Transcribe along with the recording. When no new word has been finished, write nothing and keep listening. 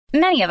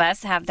Many of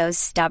us have those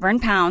stubborn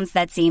pounds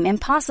that seem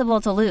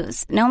impossible to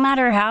lose, no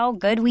matter how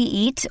good we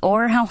eat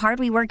or how hard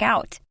we work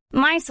out.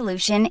 My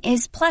solution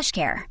is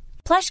PlushCare.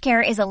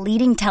 PlushCare is a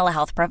leading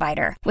telehealth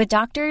provider with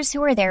doctors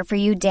who are there for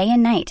you day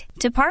and night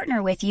to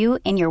partner with you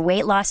in your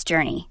weight loss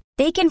journey.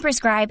 They can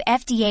prescribe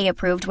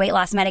FDA-approved weight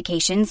loss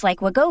medications like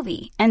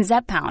Wegovy and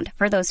Zepbound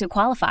for those who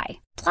qualify.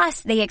 Plus,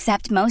 they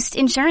accept most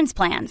insurance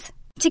plans.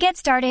 To get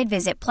started,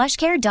 visit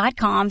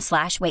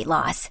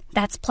plushcare.com/weightloss.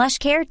 That's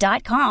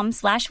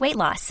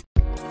plushcare.com/weightloss.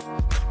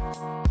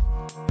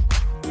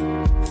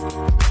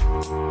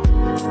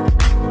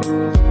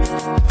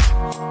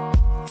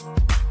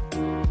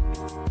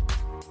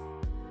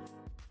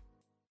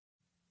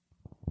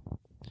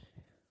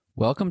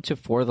 Welcome to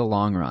For the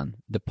Long Run,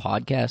 the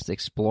podcast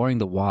exploring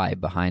the why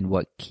behind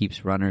what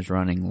keeps runners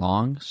running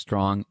long,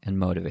 strong, and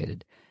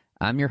motivated.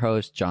 I'm your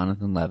host,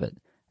 Jonathan Levitt.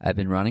 I've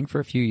been running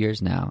for a few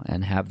years now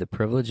and have the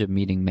privilege of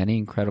meeting many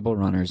incredible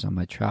runners on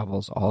my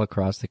travels all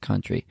across the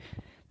country.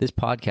 This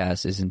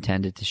podcast is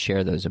intended to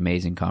share those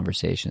amazing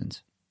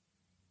conversations.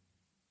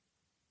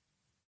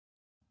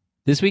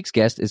 This week's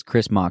guest is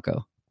Chris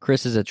Mocco.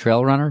 Chris is a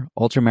trail runner,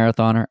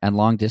 ultramarathoner, and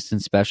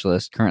long-distance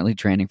specialist currently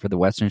training for the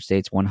Western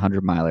States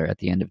 100-miler at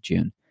the end of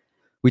June.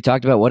 We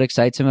talked about what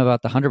excites him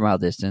about the 100-mile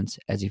distance,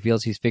 as he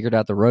feels he's figured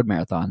out the road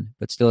marathon,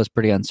 but still is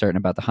pretty uncertain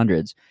about the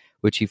hundreds,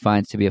 which he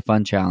finds to be a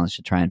fun challenge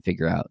to try and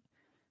figure out.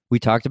 We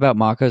talked about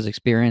Mocco's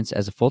experience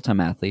as a full-time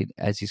athlete,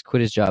 as he's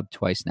quit his job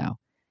twice now.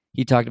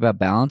 He talked about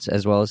balance,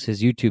 as well as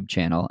his YouTube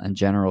channel and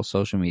general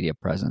social media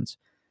presence.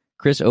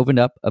 Chris opened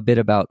up a bit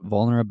about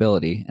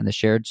vulnerability and the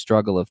shared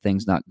struggle of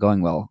things not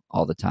going well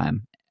all the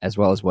time, as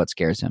well as what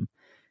scares him.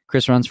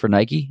 Chris runs for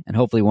Nike and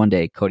hopefully one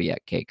day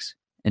Kodiak Cakes.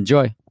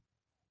 Enjoy.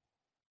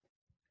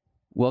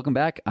 Welcome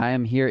back. I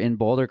am here in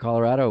Boulder,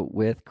 Colorado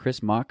with Chris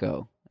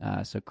Mocco.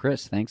 So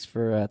Chris, thanks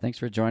for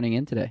joining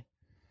in today.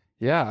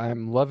 Yeah,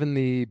 I'm loving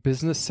the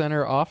Business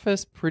Center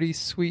office. Pretty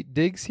sweet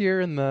digs here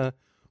in the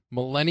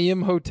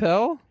Millennium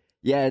Hotel.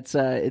 Yeah,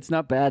 it's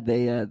not bad.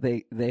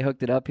 They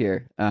hooked it up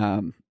here.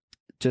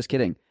 Just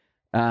kidding.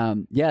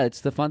 Yeah,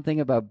 it's the fun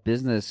thing about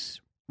business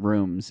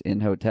rooms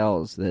in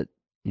hotels that,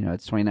 you know,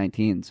 it's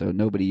 2019, so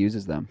nobody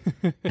uses them.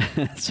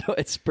 So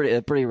it's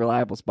a pretty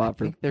reliable spot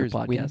for there's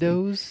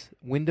podcasting.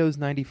 Windows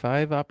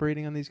 95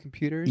 operating on these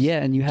computers.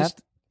 Yeah, and you have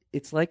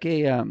it's like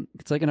an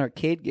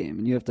arcade game,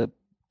 and you have to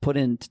put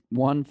in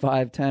 $1,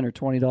 $5, $10, or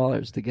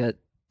 $20 to get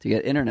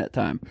internet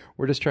time.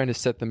 We're just trying to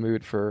set the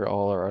mood for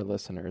all our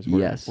listeners.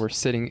 We're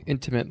sitting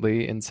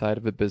intimately inside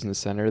of a business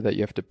center that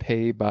you have to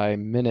pay by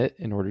minute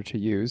in order to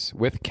use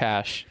with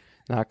cash,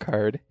 not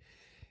card.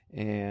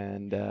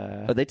 And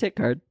they take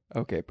card.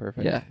 Okay,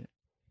 perfect. Yeah.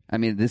 I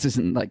mean, this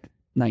isn't like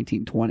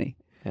 1920.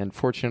 And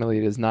fortunately,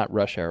 it is not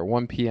rush hour.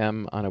 1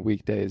 p.m. on a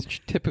weekday is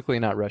typically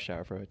not rush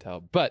hour for a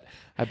hotel. But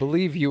I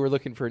believe you were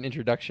looking for an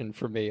introduction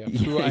for me of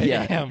who I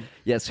am.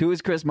 Yes, who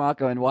is Chris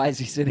Mocco and why is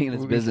he sitting in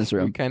his business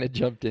room? We kind of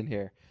jumped in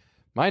here.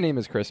 My name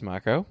is Chris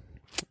Mocco.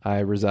 I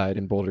reside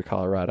in Boulder,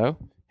 Colorado,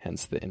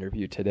 hence the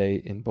interview today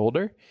in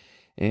Boulder.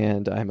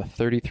 And I'm a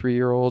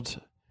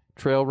 33-year-old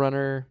trail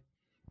runner,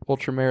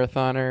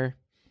 ultramarathoner,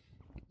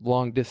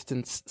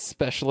 long-distance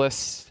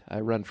specialist. I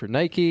run for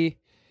Nike.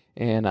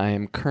 And I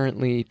am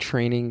currently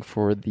training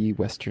for the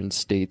Western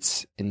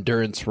States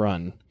Endurance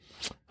Run,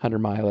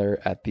 100-miler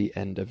at the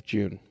end of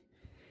June.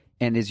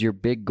 And is your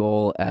big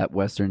goal at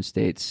Western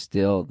States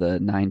still the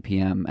 9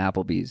 p.m.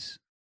 Applebee's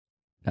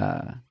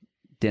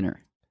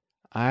dinner?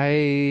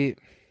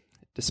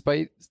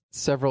 Despite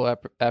several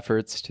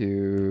efforts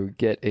to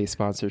get a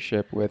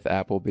sponsorship with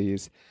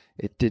Applebee's,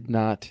 it did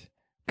not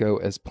go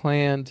as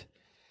planned.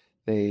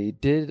 They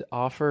did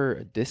offer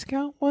a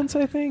discount once,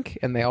 I think,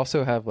 and they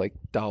also have like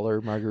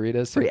 $1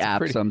 margaritas. So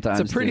sometimes.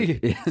 It's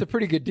a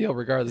pretty good deal.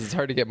 Regardless, it's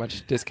hard to get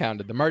much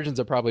discounted. The margins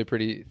are probably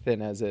pretty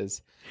thin as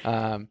is.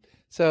 So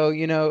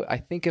I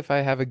think if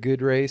I have a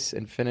good race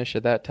and finish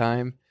at that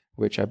time,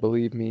 which I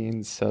believe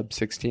means sub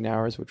 16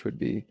 hours, which would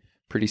be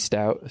pretty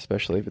stout,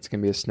 especially if it's going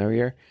to be a snow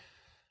year,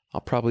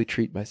 I'll probably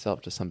treat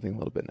myself to something a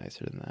little bit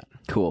nicer than that.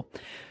 Cool.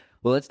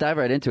 Well, let's dive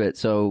right into it.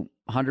 So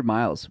 100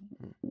 miles.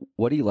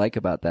 What do you like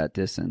about that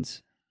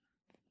distance?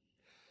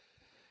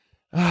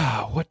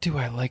 What do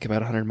I like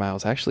about 100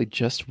 miles? I actually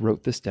just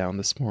wrote this down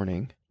this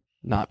morning,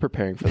 not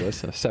preparing for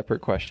this, a separate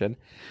question.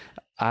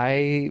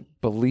 I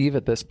believe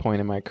at this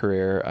point in my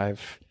career,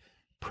 I've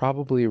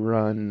probably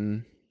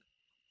run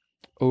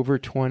over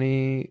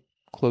 20,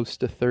 close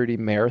to 30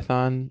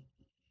 road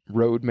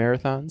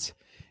marathons.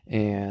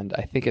 And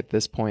I think at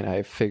this point,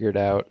 I've figured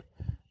out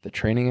the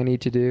training I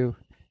need to do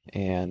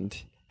and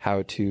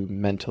how to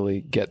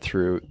mentally get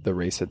through the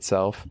race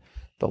itself.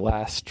 The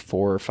last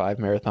 4 or 5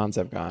 marathons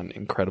have gone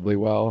incredibly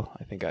well.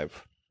 I think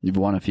You've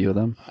won a few of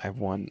them? I've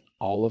won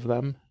all of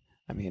them.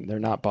 I mean, they're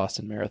not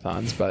Boston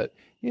marathons, but,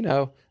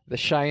 the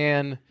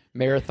Cheyenne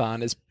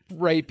Marathon is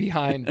right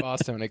behind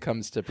Boston when it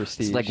comes to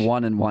prestige. It's like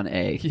 1 and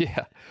 1A.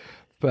 Yeah.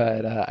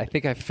 But I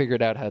think I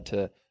figured out how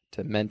to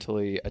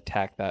mentally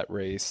attack that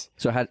race.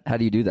 So how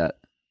do you do that?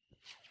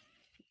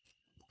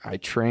 I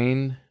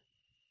train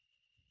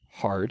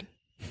hard.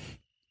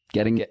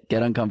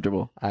 Get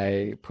uncomfortable.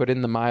 I put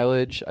in the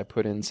mileage. I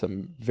put in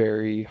some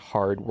very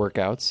hard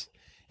workouts,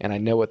 and I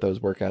know what those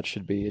workouts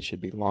should be. It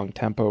should be long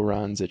tempo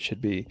runs. It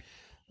should be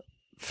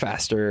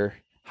faster,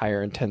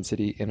 higher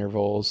intensity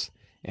intervals.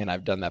 And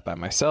I've done that by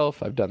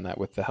myself. I've done that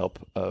with the help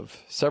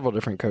of several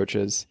different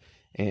coaches.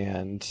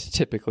 And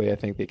typically, I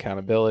think the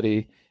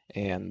accountability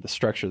and the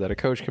structure that a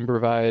coach can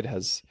provide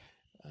has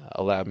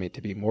allowed me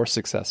to be more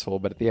successful.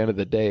 But at the end of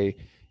the day,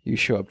 you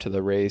show up to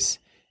the race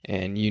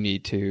and you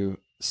need to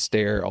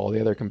stare all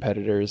the other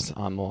competitors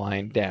on the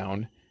line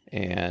down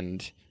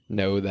and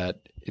know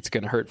that it's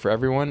going to hurt for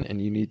everyone,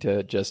 and you need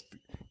to just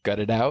gut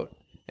it out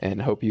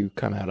and hope you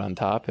come out on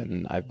top.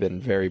 And I've been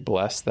very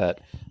blessed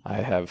that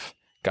I have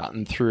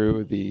gotten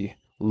through the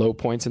low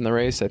points in the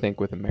race. I think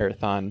with a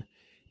marathon,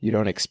 you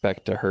don't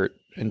expect to hurt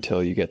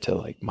until you get to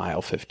like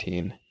mile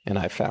 15. And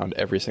I found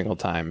every single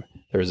time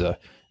there's a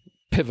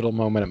pivotal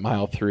moment at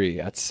mile 3,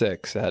 at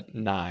 6, at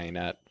 9,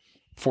 at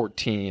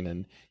 14,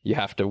 and you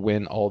have to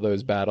win all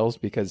those battles,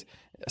 because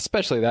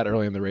especially that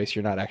early in the race,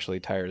 you're not actually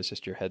tired. It's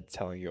just your head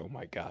telling you, oh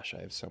my gosh,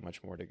 I have so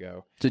much more to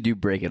go. Did you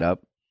break it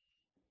up?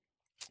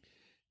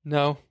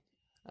 No,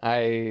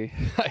 I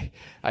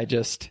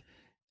just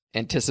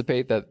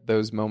anticipate that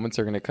those moments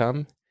are going to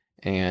come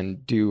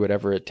and do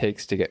whatever it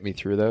takes to get me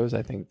through those.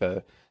 I think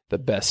the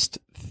best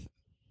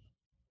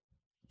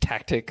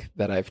tactic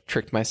that I've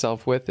tricked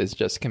myself with is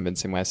just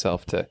convincing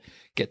myself to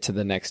get to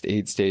the next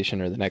aid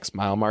station or the next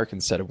mile mark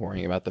instead of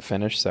worrying about the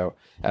finish. So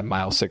at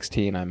mile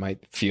 16, I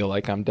might feel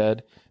like I'm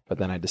dead, but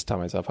then I just tell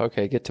myself,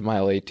 okay, get to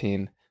mile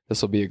 18.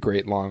 This will be a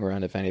great long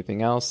run, if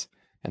anything else.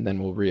 And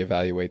then we'll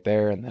reevaluate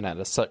there. And then at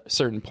a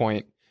certain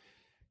point,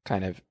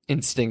 kind of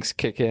instincts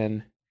kick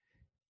in.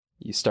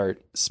 You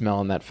start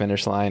smelling that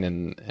finish line,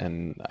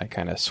 and I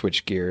kind of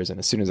switch gears. And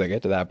as soon as I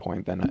get to that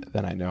point, then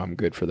I know I'm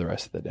good for the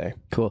rest of the day.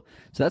 Cool.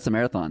 So that's a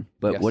marathon.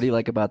 But Yes. What do you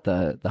like about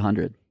the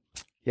 100?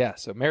 Yeah,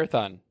 so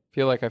marathon.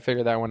 Feel like I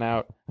figured that one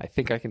out. I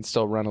think I can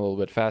still run a little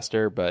bit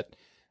faster, but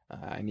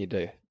I need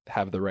to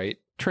have the right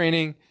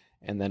training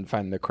and then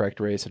find the correct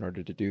race in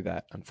order to do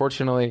that.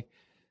 Unfortunately,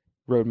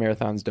 road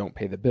marathons don't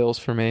pay the bills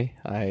for me.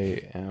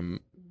 I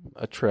am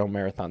a trail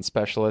marathon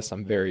specialist.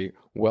 I'm very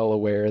well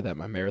aware that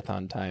my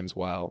marathon times,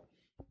 while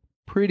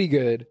pretty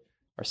good,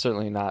 are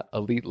certainly not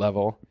elite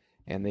level.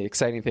 And the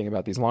exciting thing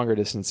about these longer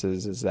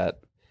distances is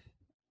that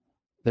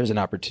there's an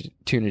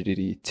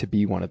opportunity to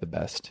be one of the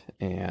best.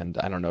 And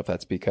I don't know if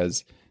that's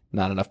because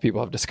not enough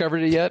people have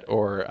discovered it yet,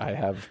 or I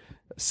have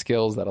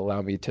skills that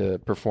allow me to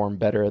perform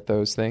better at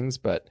those things.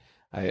 But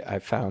I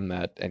found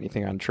that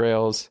anything on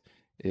trails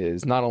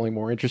is not only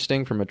more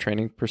interesting from a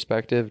training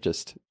perspective,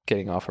 just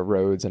getting off of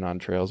roads and on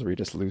trails where you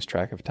just lose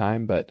track of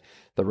time, but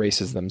the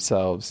races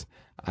themselves,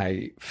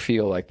 I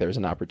feel like there's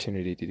an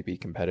opportunity to be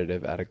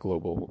competitive at a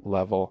global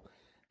level.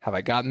 Have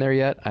I gotten there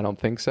yet? I don't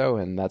think so,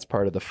 and that's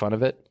part of the fun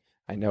of it.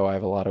 I know I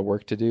have a lot of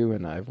work to do,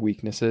 and I have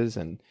weaknesses,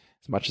 and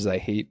as much as I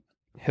hate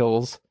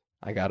hills,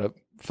 I got to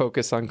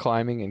focus on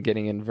climbing and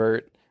getting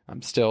invert.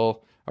 I'm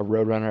still a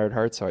road runner at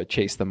heart, so I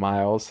chase the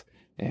miles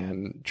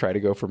and try to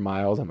go for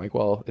miles. I'm like,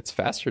 well, it's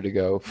faster to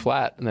go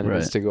flat than it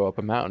is to go up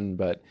a mountain,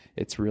 but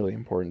it's really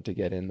important to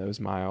get in those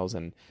miles.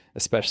 And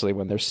especially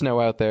when there's snow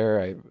out there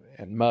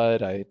and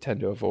mud, I tend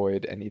to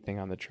avoid anything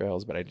on the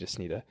trails, but I just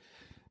need to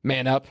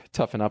man up,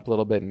 toughen up a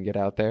little bit and get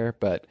out there.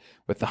 But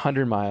with the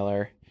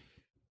 100-miler,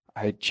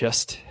 I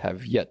just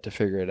have yet to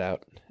figure it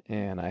out.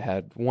 And I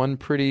had one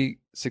pretty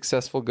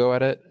successful go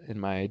at it in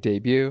my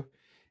debut.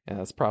 And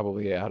that's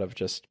probably out of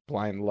just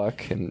blind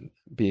luck and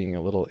being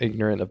a little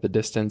ignorant of the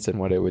distance and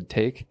what it would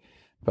take.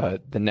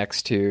 But the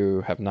next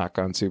two have not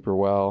gone super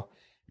well.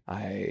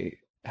 I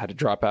had to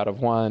drop out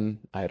of one.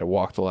 I had to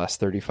walk the last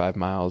 35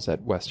 miles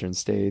at Western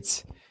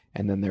States.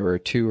 And then there were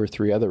 2 or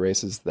 3 other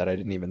races that I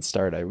didn't even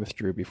start. I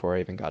withdrew before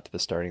I even got to the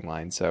starting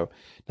line. So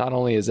not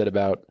only is it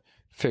about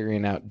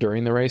figuring out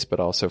during the race,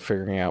 but also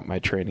figuring out my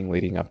training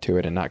leading up to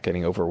it and not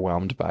getting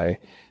overwhelmed by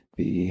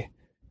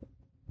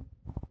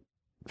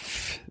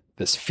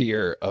this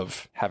fear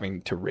of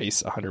having to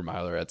race a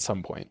 100-miler at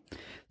some point.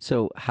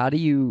 So how do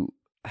you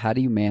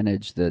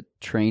manage the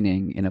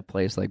training in a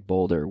place like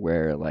Boulder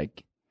where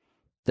like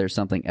there's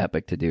something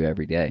epic to do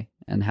every day?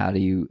 And how do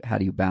you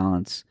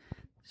balance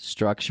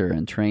structure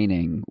and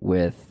training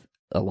with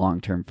a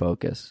long-term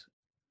focus?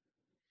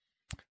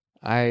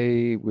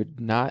 I would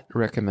not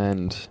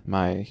recommend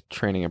my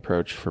training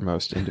approach for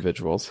most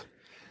individuals.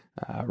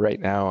 Right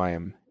now I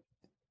am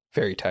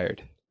very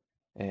tired,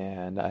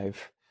 and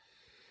I've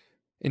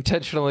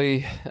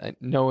intentionally,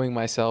 knowing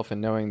myself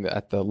and knowing that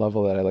at the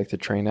level that I like to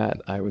train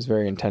at, I was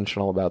very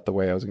intentional about the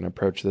way I was going to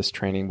approach this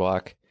training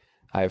block.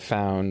 I've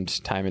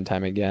found time and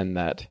time again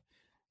that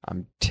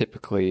I'm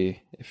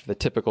typically, if the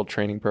typical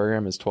training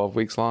program is 12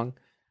 weeks long,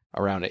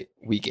 around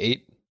week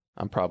 8,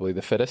 I'm probably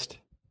the fittest.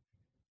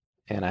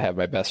 And I have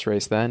my best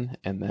race then.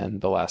 And then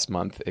the last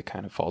month, it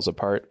kind of falls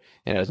apart.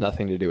 And it has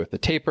nothing to do with the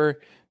taper,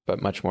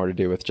 but much more to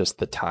do with just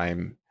the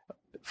time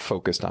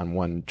focused on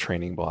one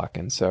training block.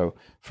 And so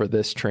for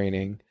this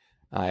training,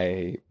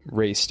 I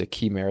raced a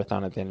key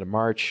marathon at the end of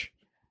March,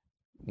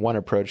 one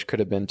approach could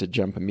have been to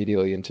jump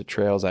immediately into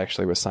trails. I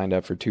actually was signed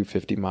up for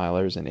 250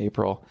 milers in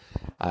April.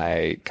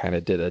 I kind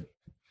of did a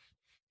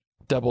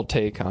double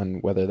take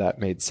on whether that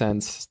made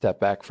sense, step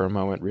back for a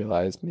moment,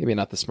 realized maybe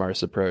not the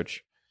smartest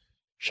approach,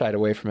 shied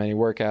away from any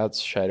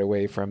workouts, shied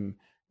away from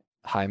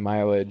high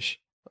mileage,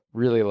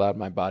 really allowed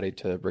my body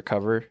to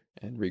recover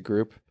and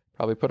regroup,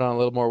 probably put on a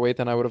little more weight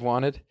than I would have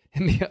wanted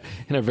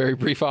in a very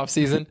brief off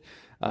season.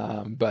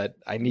 But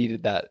I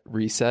needed that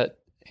reset.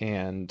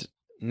 And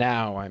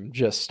now I'm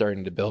just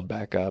starting to build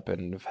back up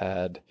and have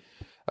had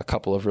a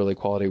couple of really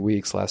quality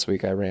weeks. Last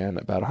week I ran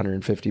about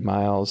 150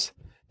 miles.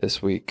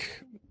 This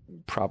week,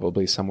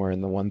 probably somewhere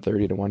in the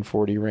 130 to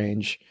 140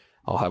 range.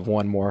 I'll have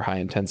one more high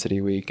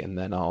intensity week, and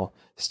then I'll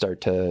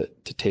start to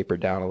taper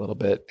down a little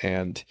bit.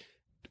 And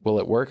will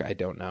it work? I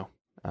don't know.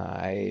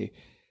 I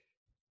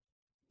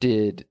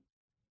did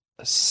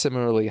a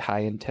similarly high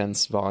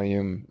intense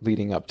volume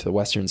leading up to the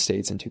Western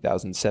States in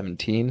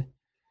 2017.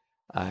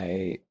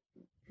 I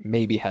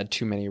maybe had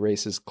too many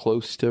races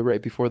close to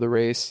right before the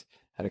race,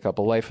 had a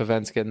couple life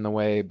events get in the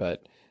way,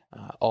 but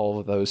all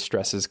of those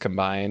stresses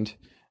combined,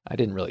 I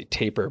didn't really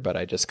taper, but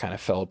I just kind of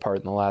fell apart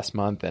in the last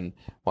month. And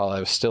while I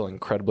was still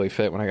incredibly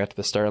fit when I got to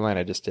the start line,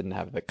 I just didn't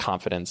have the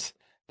confidence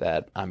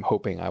that I'm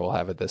hoping I will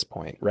have at this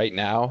point. Right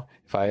now,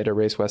 if I had to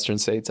race Western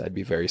States, I'd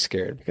be very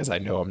scared because I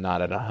know I'm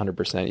not at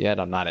 100% yet.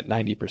 I'm not at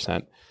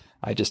 90%.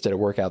 I just did a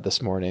workout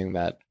this morning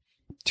that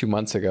 2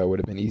 months ago would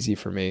have been easy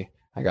for me.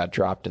 I got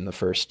dropped in the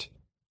first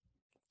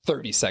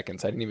 30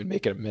 seconds. I didn't even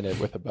make it a minute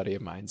with a buddy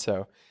of mine.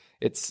 So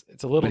it's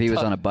a little But he tough.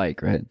 was on a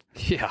bike, right?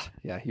 Yeah.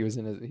 He was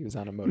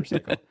on a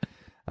motorcycle.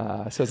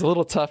 So it's a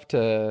little tough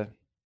to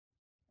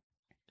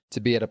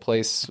be at a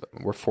place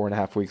we're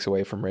 4.5 weeks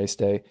away from race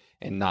day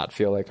and not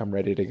feel like I'm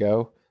ready to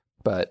go,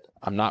 but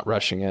I'm not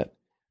rushing it.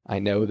 I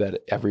know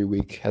that every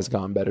week has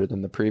gone better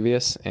than the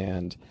previous.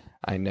 And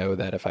I know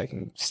that if I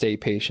can stay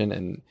patient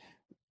and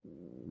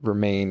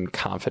remain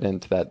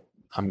confident that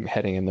I'm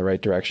heading in the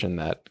right direction,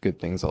 that good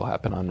things will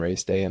happen on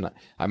race day. And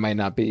I might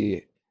not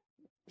be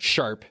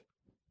sharp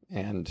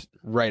and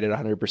right at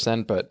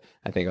 100%, but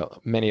I think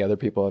many other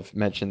people have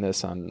mentioned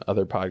this on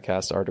other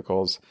podcast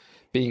articles.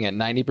 Being at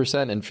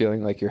 90% and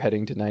feeling like you're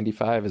heading to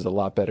 95 is a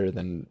lot better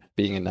than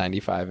being at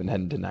 95 and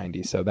heading to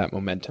 90. So that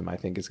momentum, I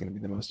think, is going to be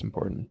the most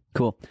important.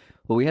 Cool.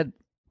 Well, we had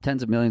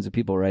tens of millions of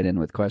people write in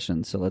with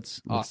questions, so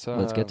let's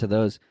get to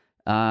those.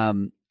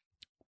 How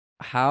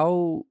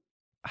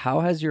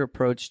has your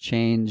approach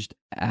changed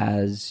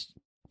as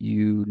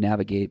you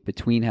navigate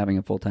between having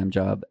a full-time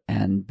job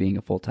and being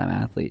a full-time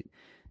athlete?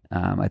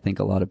 I think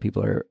a lot of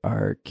people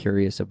are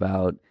curious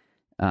about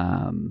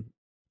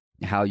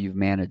how you've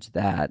managed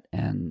that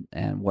and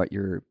what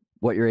you're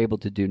able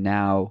to do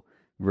now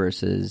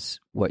versus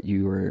what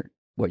you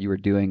were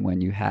doing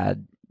when you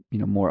had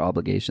more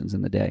obligations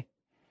in the day.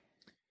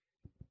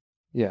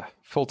 Yeah,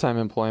 full-time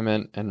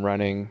employment and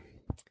running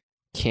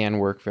can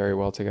work very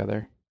well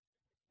together.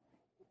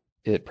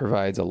 It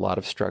provides a lot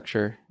of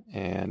structure,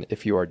 and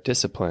if you are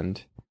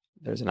disciplined,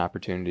 there's an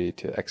opportunity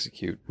to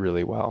execute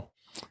really well.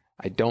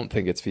 I don't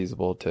think it's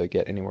feasible to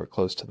get anywhere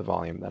close to the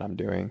volume that I'm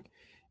doing.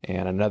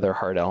 And another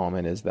hard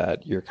element is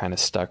that you're kind of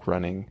stuck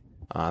running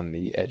on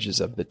the edges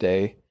of the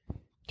day.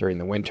 During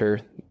the winter,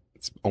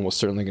 it's almost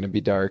certainly going to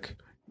be dark.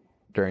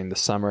 During the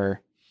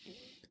summer,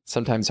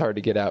 sometimes hard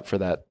to get out for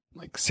that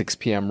like 6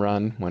 p.m.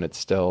 run when it's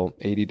still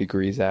 80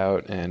 degrees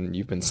out and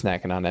you've been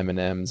snacking on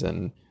M&Ms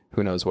and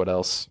who knows what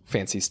else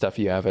fancy stuff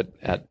you have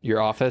at your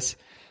office.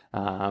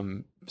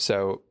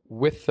 So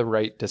with the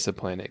right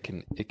discipline,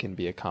 it can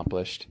be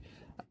accomplished.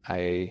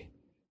 I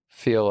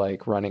feel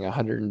like running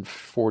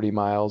 140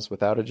 miles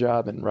without a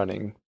job and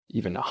running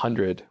even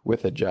 100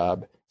 with a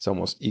job is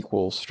almost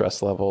equal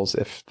stress levels,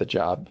 if the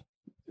job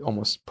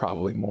almost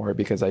probably more,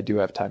 because I do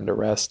have time to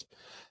rest.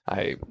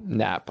 I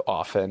nap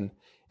often.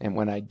 And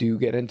when I do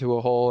get into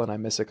a hole and I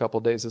miss a couple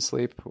days of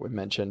sleep, we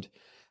mentioned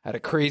I had a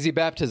crazy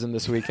baptism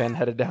this weekend,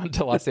 headed down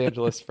to Los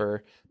Angeles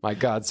for my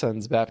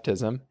godson's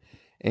baptism.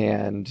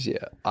 And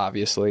yeah,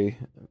 obviously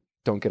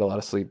don't get a lot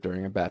of sleep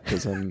during a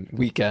baptism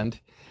weekend.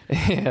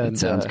 And it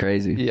sounds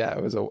crazy. Yeah,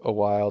 it was a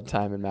wild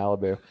time in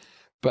Malibu.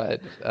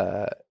 But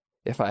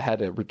if I had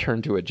to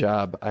return to a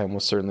job, I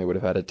almost certainly would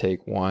have had to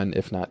take 1,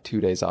 if not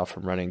 2 days off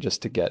from running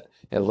just to get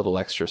a little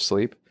extra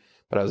sleep.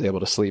 But I was able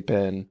to sleep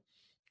in,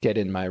 get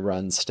in my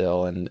runs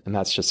still, and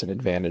that's just an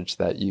advantage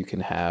that you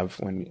can have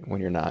when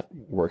you're not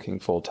working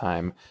full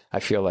time. I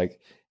feel like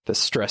the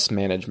stress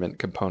management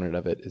component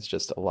of it is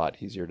just a lot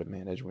easier to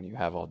manage when you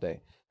have all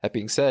day. That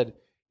being said,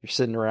 you're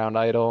sitting around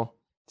idle.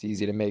 It's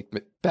easy to make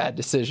bad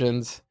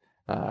decisions.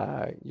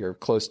 You're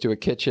close to a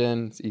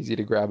kitchen. It's easy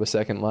to grab a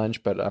second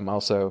lunch, but I'm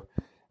also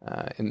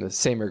in the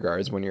same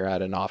regards when you're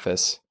at an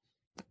office,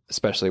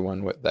 especially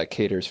one that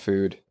caters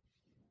food,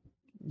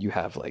 you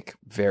have like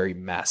very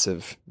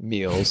massive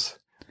meals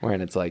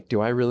when it's like,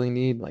 do I really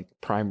need like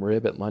prime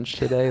rib at lunch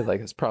today?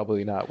 Like, it's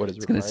probably not what is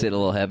It's going to sit a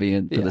little heavy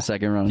for the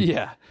second run.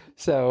 Yeah.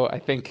 So I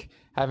think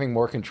having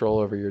more control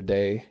over your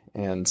day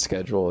and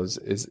schedule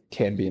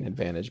can be an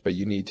advantage, but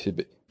you need to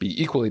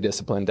be equally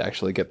disciplined to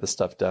actually get the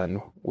stuff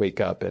done, wake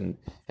up and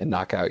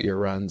knock out your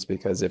runs.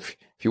 Because if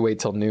you wait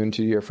till noon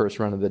to do your first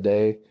run of the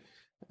day,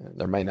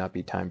 there might not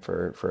be time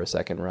for a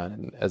second run.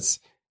 And as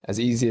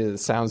easy as it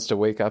sounds to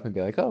wake up and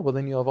be like, oh, well,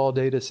 then you'll have all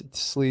day to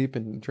sleep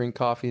and drink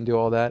coffee and do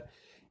all that.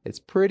 It's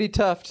pretty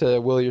tough to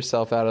will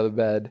yourself out of the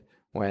bed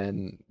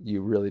when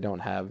you really don't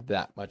have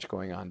that much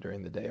going on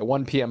during the day. A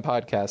 1 p.m.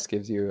 podcast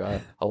gives you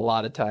a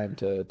lot of time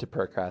to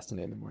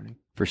procrastinate in the morning.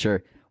 For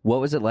sure. What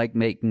was it like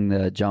making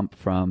the jump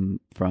from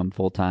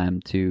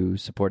full-time to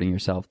supporting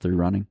yourself through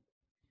running?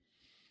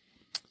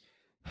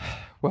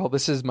 Well,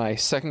 this is my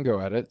second go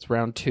at it. It's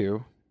round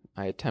 2.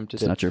 I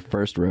attempted It's not your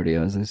first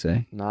rodeo, as they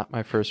say. Not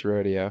my first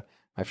rodeo.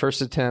 My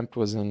first attempt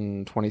was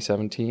in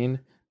 2017.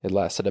 It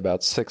lasted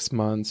about 6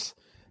 months,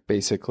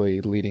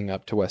 basically leading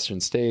up to Western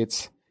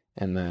States,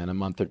 and then a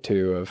month or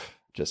two of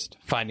just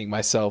finding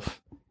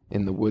myself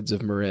in the woods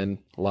of Marin,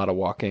 a lot of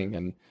walking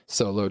and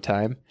solo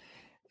time.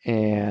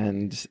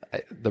 And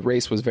the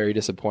race was very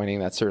disappointing.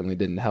 That certainly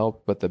didn't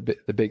help. But the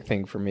big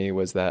thing for me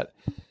was that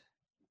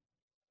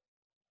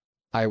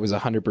I was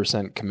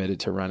 100%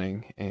 committed to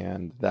running,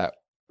 and that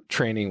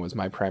training was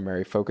my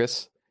primary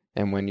focus.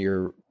 And when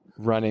you're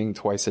running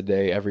twice a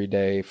day, every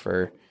day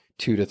for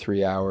 2 to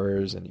 3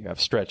 hours, and you have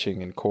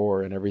stretching and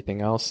core and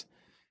everything else,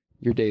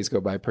 your days go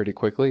by pretty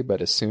quickly.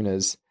 But as soon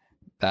as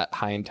that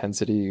high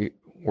intensity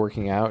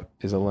working out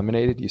is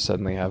eliminated, you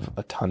suddenly have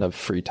a ton of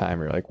free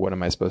time. You're like, what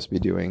am I supposed to be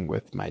doing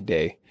with my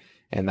day?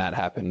 And that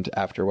happened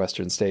after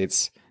Western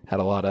States. Had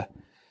a lot of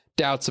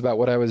doubts about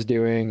what I was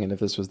doing and if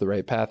this was the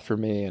right path for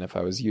me and if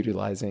I was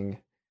utilizing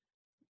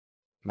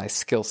my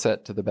skill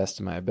set to the best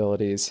of my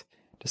abilities.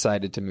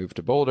 Decided to move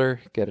to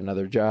Boulder, get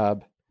another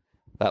job.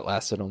 That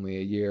lasted only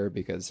a year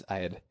because I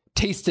had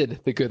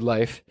tasted the good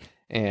life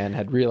and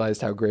had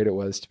realized how great it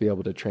was to be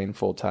able to train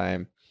full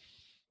time.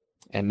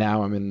 And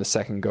now I'm in the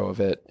second go of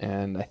it.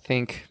 And I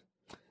think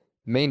the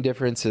main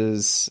difference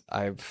is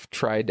I've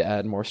tried to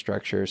add more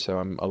structure. So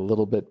I'm a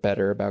little bit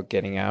better about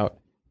getting out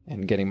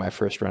and getting my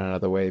first run out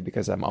of the way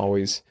because I'm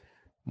always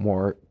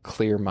more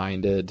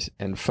clear-minded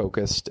and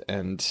focused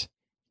and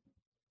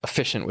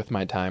efficient with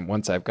my time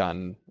once I've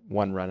gotten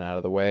one run out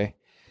of the way.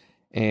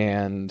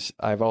 And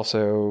I've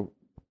also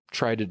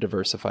tried to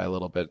diversify a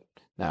little bit.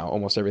 Now,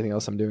 almost everything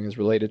else I'm doing is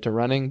related to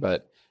running,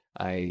 but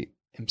I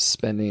am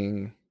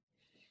spending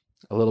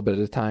a little bit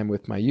of time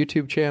with my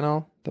YouTube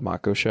channel, The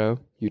Mako Show,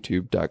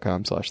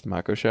 youtube.com/The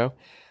Mako Show.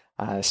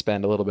 I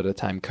spend a little bit of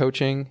time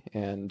coaching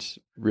and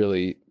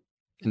really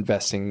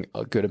investing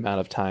a good amount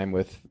of time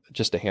with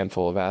just a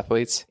handful of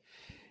athletes.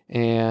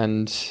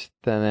 And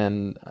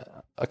then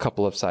a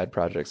couple of side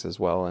projects as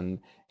well,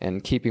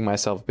 and keeping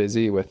myself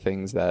busy with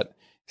things that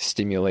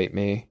stimulate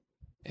me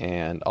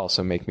and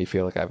also make me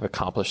feel like I've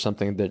accomplished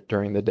something that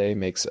during the day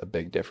makes a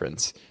big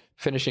difference.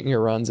 Finishing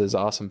your runs is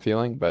an awesome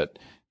feeling, but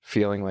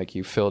feeling like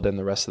you filled in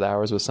the rest of the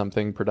hours with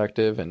something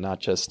productive and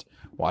not just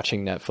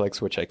watching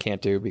Netflix, which I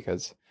can't do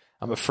because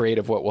I'm afraid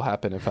of what will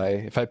happen if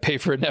I pay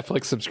for a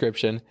Netflix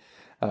subscription,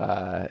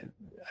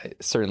 it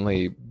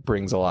certainly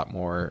brings a lot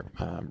more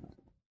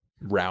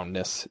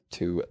roundness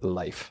to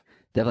life.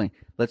 Definitely.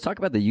 Let's talk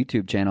about the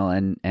YouTube channel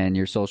and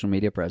your social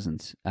media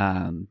presence.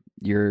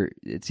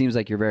 It seems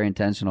like you're very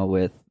intentional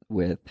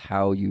with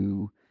how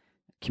you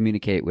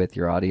communicate with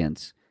your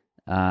audience.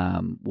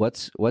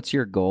 What's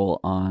your goal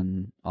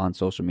on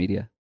social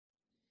media?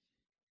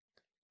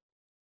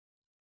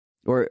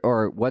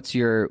 Or what's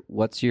your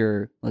let's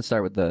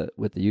start with the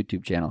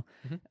YouTube channel.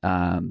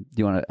 Mm-hmm. Do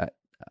you want to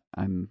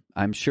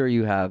I'm sure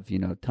you have,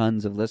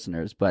 tons of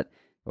listeners, but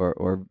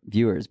or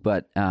viewers,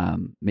 but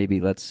maybe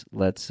let's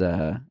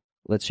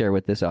share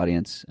with this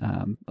audience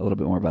a little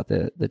bit more about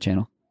the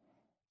channel.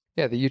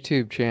 Yeah, the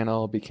YouTube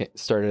channel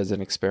started as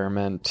an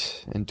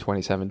experiment in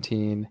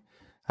 2017.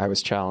 I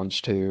was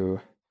challenged to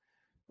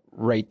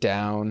write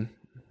down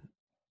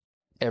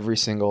every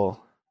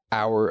single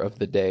hour of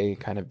the day,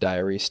 kind of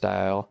diary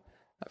style,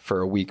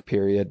 for a week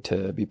period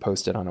to be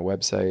posted on a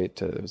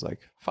website. It was like,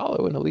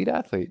 follow an elite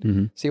athlete,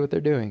 mm-hmm. see what they're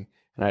doing.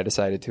 And I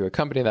decided to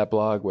accompany that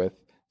blog with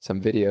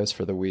some videos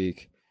for the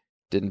week.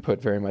 Didn't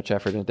put very much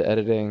effort into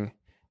editing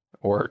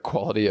or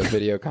quality of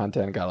video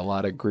content. Got a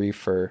lot of grief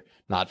for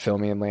not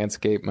filming in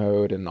landscape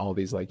mode and all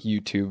these like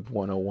YouTube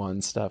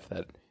 101 stuff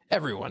that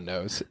everyone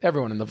knows.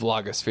 Everyone in the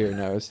vlogosphere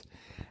knows.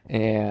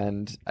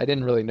 And I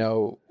didn't really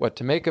know what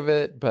to make of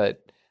it,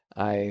 but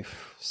I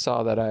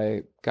saw that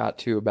I got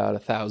to about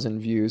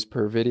 1,000 views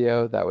per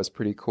video. That was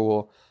pretty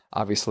cool.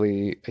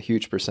 Obviously, a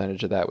huge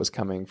percentage of that was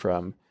coming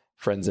from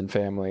friends and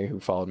family who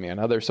followed me on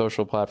other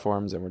social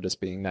platforms and were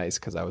just being nice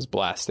because I was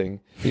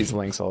blasting these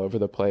links all over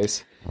the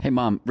place. Hey,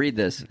 Mom, read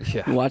this.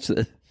 Yeah. Watch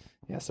this.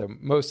 Yeah, so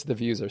most of the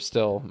views are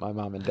still my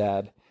mom and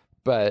dad.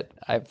 But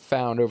I've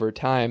found over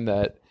time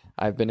that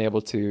I've been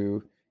able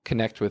to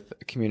connect with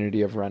a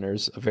community of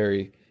runners, a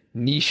very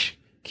niche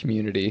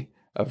community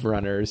of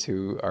runners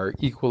who are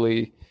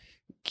equally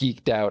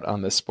geeked out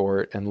on the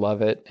sport and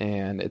love it.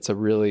 And it's a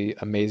really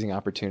amazing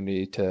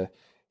opportunity to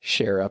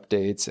share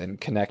updates and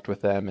connect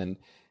with them. And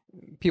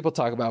people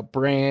talk about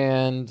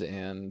brand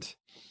and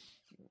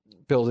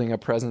building a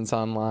presence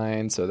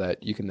online so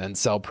that you can then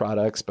sell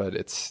products, but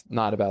it's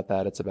not about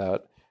that. It's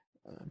about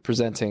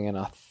presenting an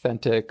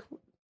authentic,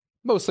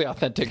 mostly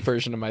authentic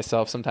version of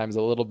myself, sometimes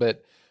a little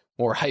bit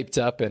more hyped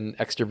up and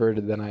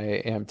extroverted than I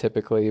am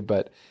typically,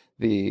 but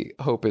the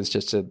hope is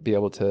just to be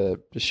able to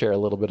share a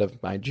little bit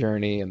of my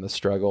journey and the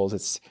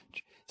struggles.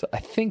 So I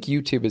think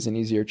YouTube is an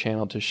easier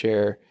channel to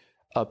share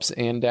ups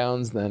and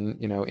downs than,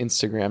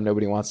 Instagram.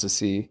 Nobody wants to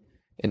see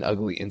an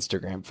ugly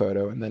Instagram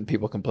photo, and then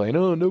people complain,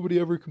 oh, nobody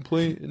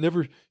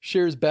never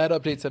shares bad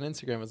updates on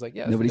Instagram. It's like,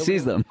 yeah, nobody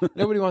sees them.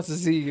 Nobody wants to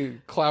see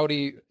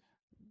cloudy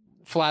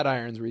flat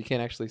irons where you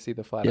can't actually see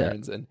the flat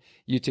irons. And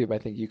YouTube, I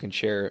think you can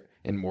share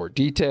in more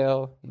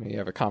detail. You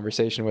have a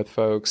conversation with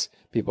folks,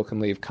 people can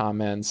leave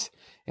comments,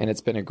 and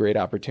it's been a great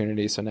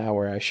opportunity. So now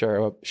where I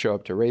show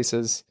up to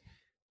races,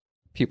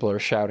 people are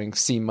shouting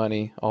C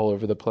Money all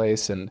over the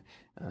place, and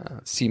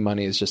C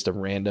Money is just a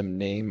random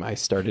name I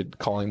started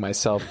calling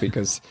myself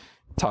because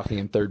talking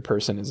in third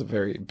person is a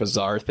very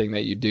bizarre thing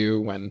that you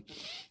do when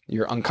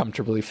you're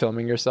uncomfortably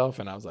filming yourself.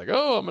 And I was like,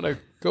 oh, I'm going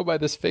to go by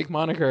this fake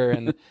moniker,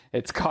 and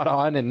it's caught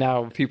on. And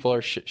now people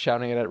are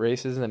shouting it at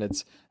races, and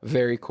it's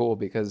very cool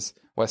because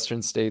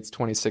Western States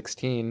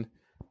 2016,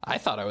 I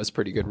thought I was a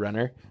pretty good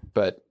runner,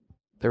 but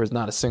there was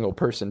not a single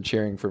person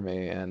cheering for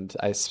me. And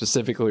I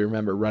specifically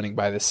remember running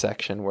by this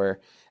section where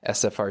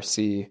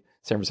SFRC,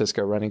 San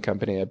Francisco Running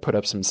Company, had put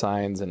up some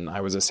signs, and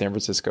I was a San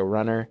Francisco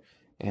runner.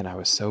 And I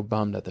was so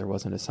bummed that there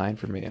wasn't a sign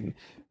for me. And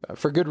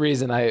for good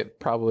reason, I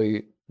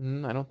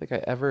don't think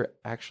I ever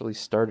actually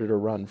started a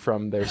run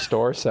from their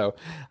store. So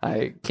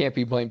I can't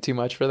be blamed too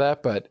much for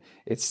that. But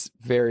it's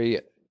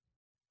very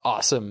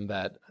awesome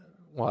that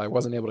while I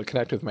wasn't able to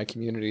connect with my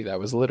community that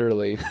was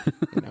literally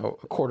a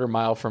quarter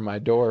mile from my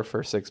door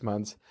for 6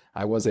 months,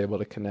 I was able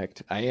to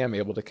connect. I am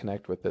able to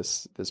connect with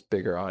this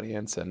bigger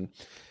audience. And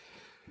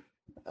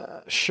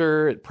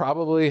sure, it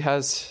probably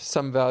has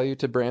some value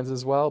to brands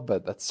as well,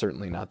 but that's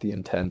certainly not the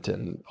intent.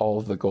 And all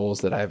of the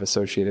goals that I have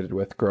associated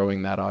with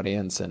growing that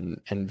audience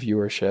and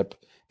viewership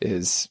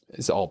is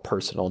all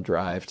personal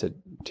drive to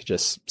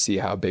just see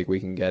how big we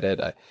can get it.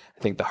 I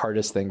think the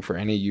hardest thing for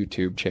any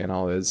YouTube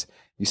channel is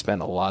you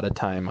spend a lot of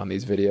time on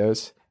these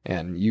videos,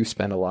 and you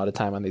spend a lot of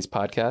time on these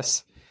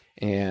podcasts,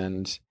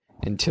 and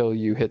until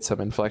you hit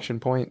some inflection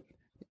point,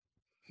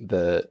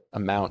 the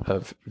amount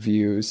of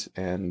views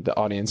and the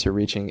audience you're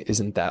reaching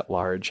isn't that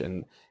large,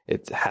 and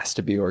it has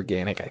to be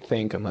organic, I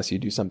think, unless you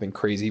do something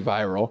crazy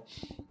viral.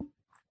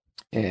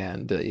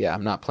 And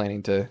I'm not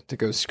planning to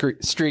go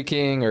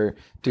streaking or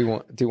do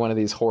one of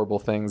these horrible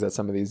things that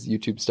some of these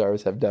YouTube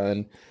stars have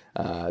done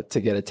to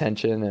get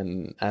attention.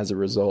 And as a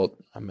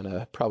result, I'm going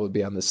to probably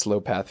be on the slow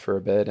path for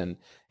a bit, and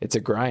it's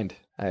a grind.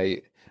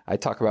 I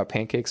talk about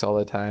pancakes all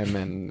the time,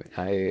 and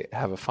I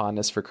have a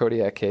fondness for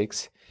Kodiak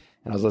cakes.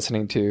 And I was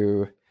listening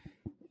to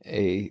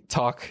a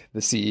talk the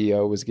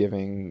CEO was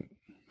giving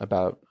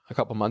about a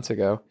couple months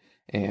ago,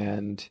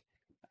 and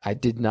I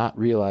did not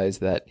realize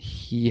that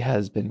he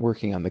has been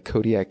working on the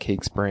Kodiak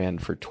Cakes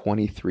brand for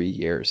 23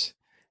 years.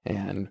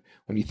 And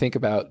when you think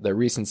about the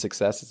recent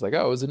success, it's like,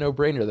 oh, it was a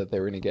no-brainer that they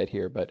were going to get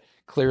here. But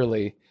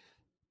clearly,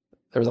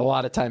 there was a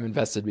lot of time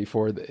invested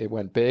before it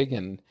went big.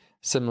 And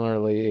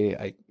similarly,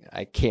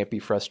 I can't be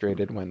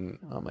frustrated when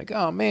I'm like,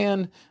 oh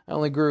man, I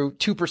only grew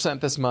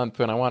 2% this month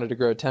when I wanted to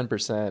grow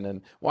 10%,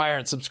 and why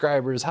aren't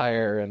subscribers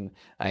higher? And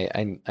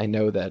I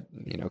know that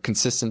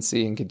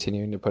consistency and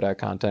continuing to put out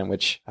content,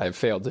 which I've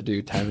failed to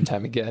do time and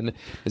time again,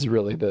 is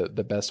really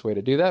the best way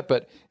to do that.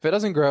 But if it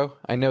doesn't grow,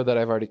 I know that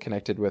I've already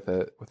connected with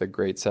a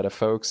great set of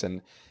folks,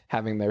 and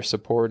having their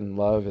support and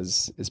love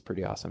is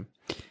pretty awesome.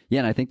 Yeah,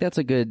 and I think that's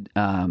a good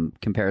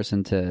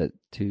comparison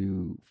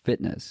to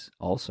fitness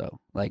also.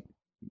 Like,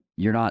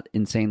 you're not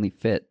insanely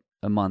fit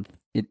in a month.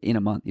 You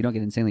don't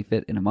get insanely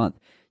fit in a month.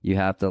 You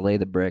have to lay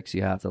the bricks,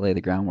 you have to lay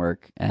the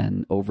groundwork,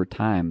 and over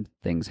time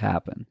things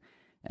happen.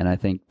 And I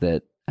think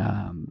that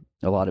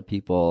a lot of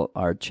people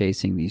are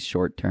chasing these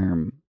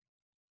short-term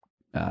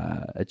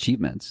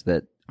achievements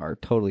that are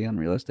totally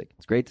unrealistic.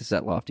 It's great to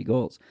set lofty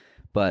goals,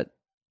 but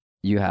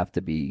you have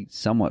to be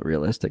somewhat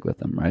realistic with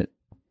them, right?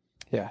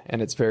 Yeah,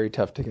 and it's very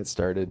tough to get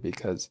started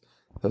because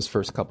those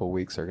first couple of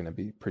weeks are going to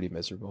be pretty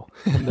miserable.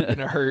 And they're going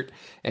to hurt,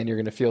 and you're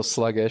going to feel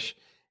sluggish,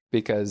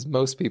 because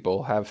most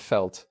people have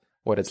felt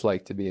what it's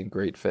like to be in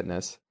great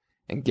fitness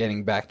and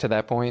getting back to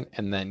that point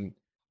and then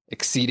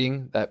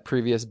exceeding that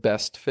previous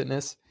best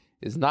fitness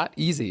is not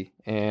easy,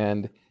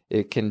 and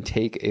it can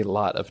take a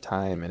lot of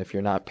time. And if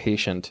you're not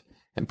patient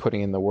and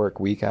putting in the work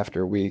week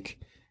after week,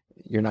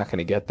 you're not going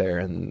to get there.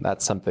 And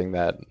that's something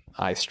that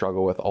I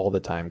struggle with all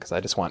the time, because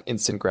I just want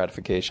instant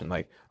gratification.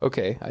 Like,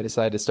 okay, I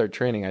decided to start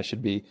training. I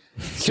should be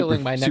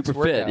killing my next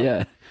workout. Fit,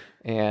 yeah.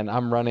 And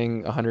I'm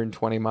running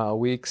 120-mile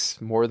weeks,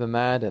 more than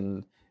that.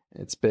 And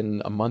it's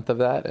been a month of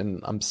that,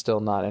 and I'm still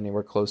not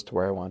anywhere close to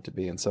where I want to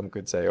be. And some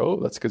could say, oh,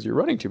 that's because you're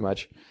running too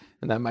much.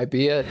 and that might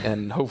be it.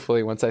 And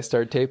hopefully once I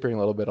start tapering a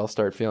little bit, I'll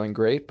start feeling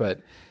great.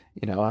 But,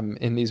 I'm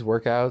in these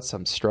workouts,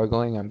 I'm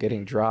struggling, I'm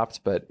getting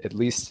dropped, but at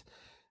least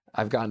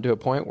I've gotten to a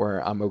point where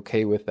I'm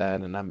okay with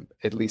that. And I'm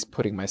at least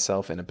putting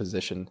myself in a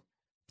position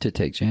to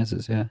take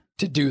chances. Yeah.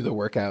 To do the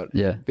workout.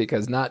 Yeah.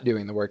 Because not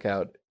doing the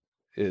workout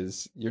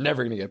you're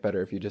never going to get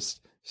better if you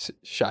just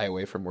shy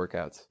away from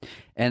workouts.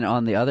 And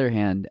on the other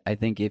hand, I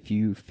think if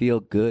you feel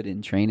good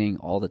in training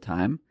all the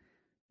time,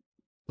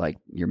 like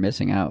you're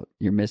missing out.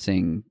 You're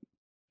missing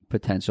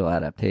potential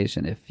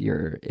adaptation if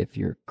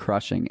you're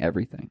crushing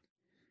everything.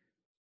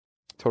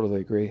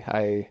 Totally agree.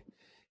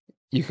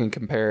 You can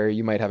compare,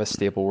 you might have a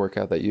staple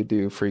workout that you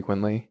do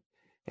frequently,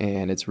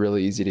 and it's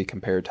really easy to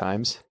compare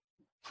times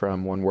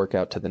from one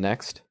workout to the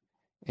next.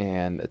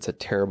 And it's a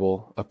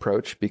terrible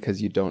approach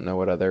because you don't know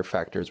what other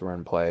factors were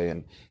in play.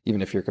 And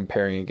even if you're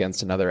comparing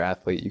against another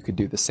athlete, you could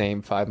do the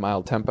same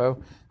 5-mile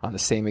tempo on the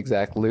same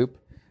exact loop,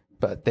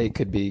 but they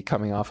could be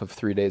coming off of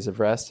 3 days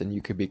of rest, and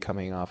you could be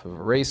coming off of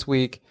a race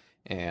week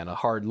and a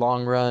hard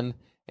long run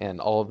and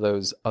all of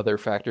those other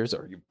factors,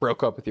 or you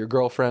broke up with your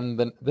girlfriend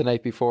the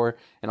night before,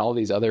 and all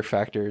these other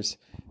factors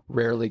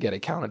rarely get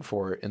accounted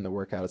for in the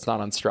workout. It's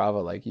not on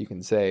Strava like you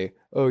can say,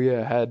 oh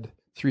yeah, I had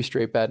 3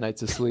 straight bad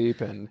nights of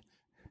sleep and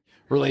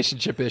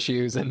relationship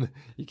issues, and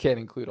you can't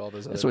include all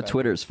those other That's what factors.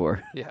 Twitter's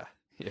for. Yeah.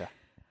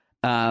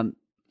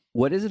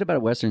 What is it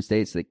about Western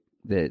States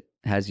that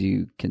has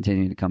you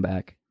continuing to come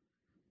back?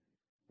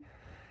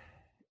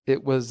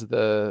 It was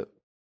the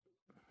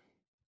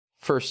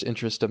first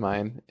interest of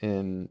mine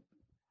in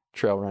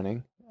trail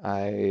running.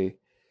 In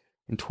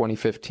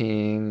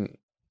 2015,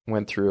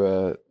 went through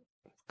a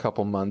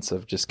couple months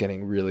of just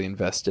getting really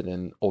invested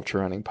in ultra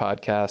running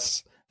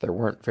podcasts. There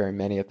weren't very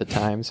many at the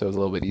time, so it was a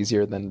little bit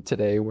easier than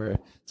today, where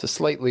it's a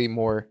slightly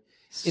more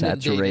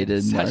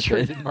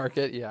saturated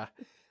market. Yeah.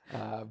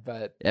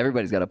 But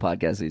everybody's got a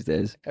podcast these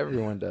days.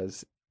 Everyone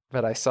does.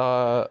 But I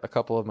saw a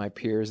couple of my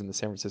peers in the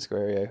San Francisco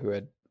area who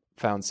had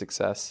found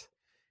success.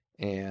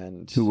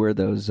 And who were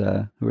those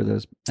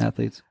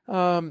athletes?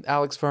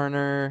 Alex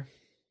Varner.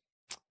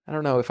 I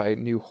don't know if I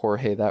knew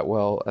Jorge that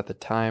well at the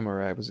time,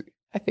 or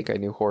I think I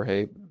knew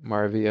Jorge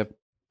Maravilla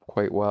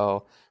quite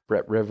well.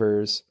 Brett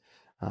Rivers.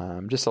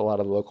 Just a lot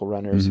of local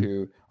runners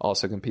who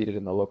also competed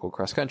in the local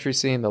cross country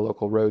scene, the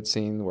local road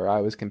scene where I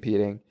was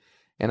competing.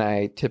 And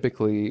I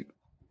typically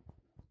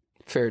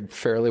fared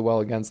fairly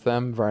well against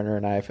them. Varner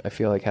and I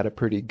feel like had a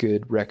pretty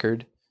good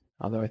record,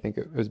 although I think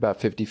it was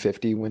about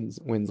 50-50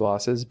 wins,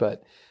 losses.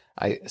 But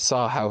I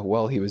saw how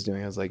well he was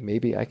doing. I was like,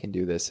 maybe I can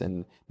do this,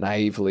 and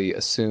naively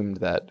assumed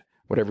that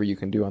whatever you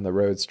can do on the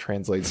roads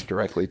translates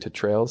directly to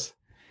trails.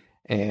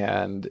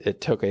 And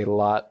it took a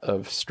lot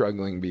of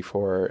struggling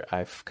before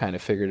I've kind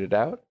of figured it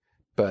out.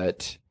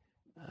 But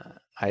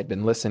I had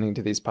been listening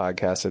to these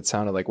podcasts. It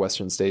sounded like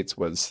Western States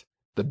was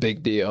the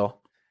big deal,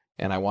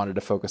 and I wanted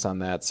to focus on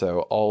that.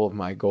 So all of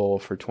my goal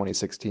for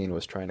 2016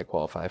 was trying to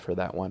qualify for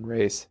that one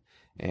race.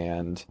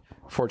 And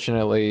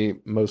fortunately,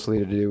 mostly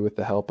to do with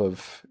the help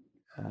of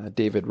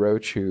David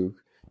Roach, who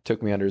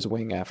took me under his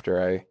wing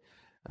after I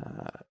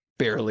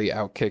barely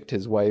outkicked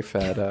his wife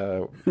at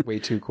a way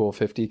too cool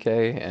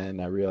 50K.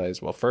 And I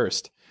realized, well,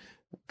 first,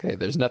 okay,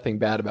 there's nothing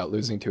bad about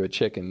losing to a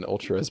chick in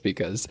ultras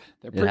because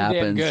they're pretty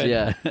damn good.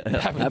 Yeah,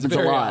 it happens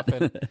a lot.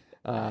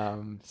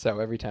 So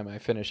every time I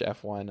finish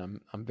F1,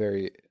 I'm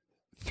very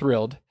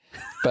thrilled.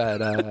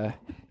 But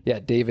yeah,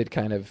 David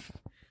kind of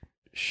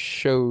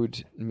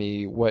showed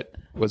me what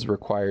was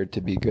required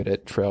to be good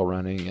at trail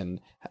running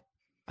and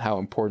how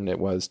important it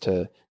was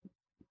to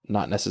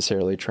not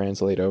necessarily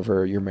translate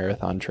over your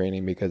marathon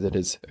training, because it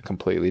is a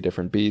completely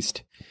different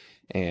beast.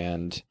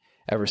 And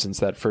ever since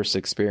that first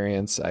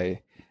experience,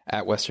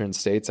 at Western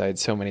States, I had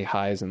so many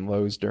highs and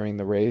lows during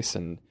the race,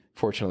 and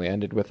fortunately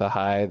ended with a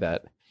high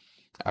that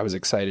I was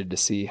excited to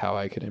see how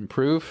I could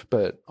improve,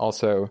 but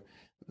also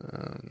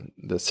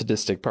the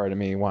sadistic part of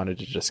me wanted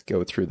to just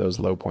go through those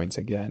low points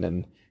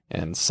again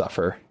and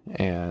suffer.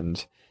 And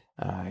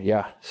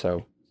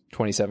so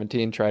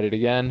 2017, tried it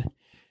again.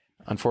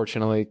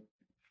 Unfortunately,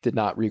 did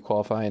not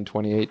requalify in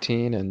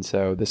 2018. And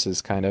so this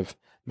is kind of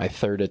my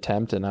third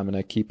attempt, and I'm going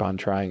to keep on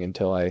trying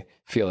until I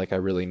feel like I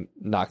really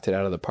knocked it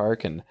out of the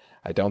park. And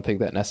I don't think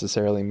that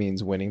necessarily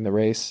means winning the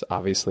race.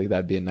 Obviously,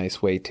 that'd be a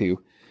nice way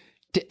to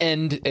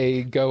end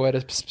a go at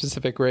a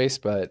specific race.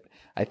 But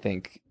I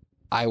think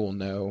I will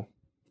know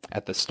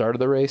at the start of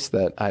the race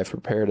that I've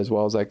prepared as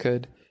well as I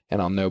could.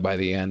 And I'll know by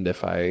the end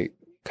if I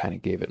kind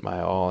of gave it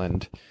my all.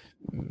 And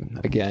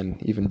again,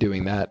 even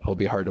doing that, it'll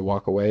be hard to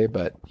walk away,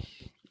 but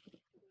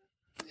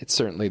it's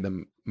certainly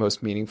the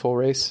most meaningful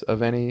race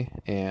of any.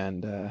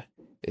 And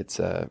it's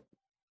a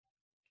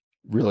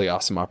really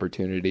awesome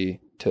opportunity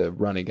to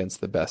run against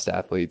the best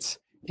athletes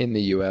in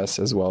the US,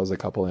 as well as a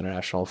couple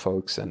international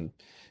folks. And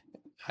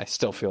I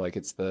still feel like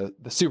it's the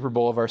Super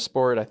Bowl of our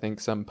sport. I think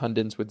some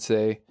pundits would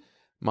say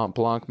Mont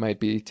Blanc might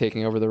be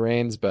taking over the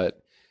reins,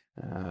 but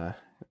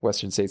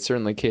Western States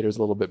certainly caters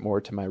a little bit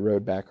more to my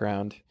road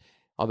background.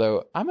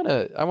 Although I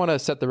want to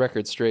set the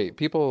record straight.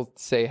 People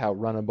say how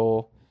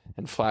runnable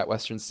and flat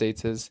Western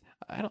States is.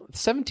 I don't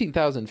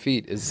 17,000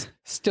 feet is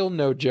still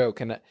no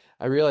joke, and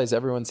I realize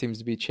everyone seems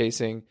to be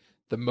chasing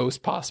the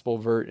most possible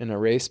vert in a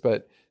race,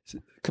 but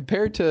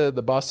compared to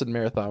the Boston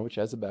Marathon, which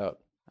has about,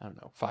 I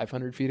don't know,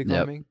 500 feet of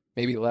climbing,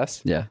 maybe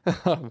less. Yeah.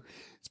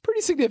 It's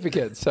pretty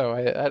significant. So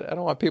I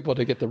don't want people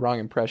to get the wrong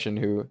impression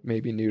who may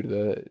be new to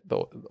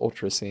the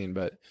ultra scene,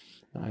 but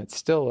it's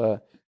still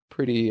a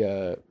pretty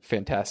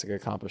fantastic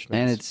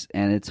accomplishment.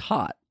 And it's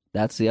hot.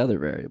 That's the other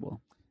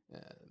variable.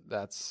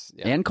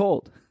 And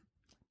cold.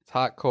 It's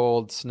hot,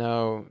 cold,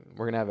 snow.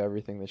 We're going to have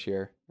everything this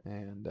year,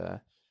 and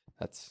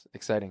that's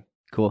exciting.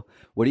 Cool.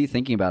 What are you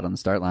thinking about on the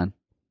start line?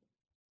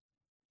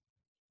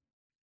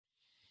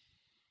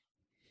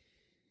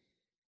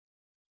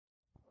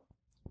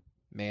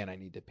 Man, I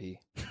need to pee.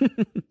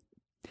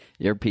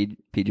 You ever peed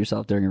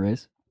yourself during a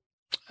race?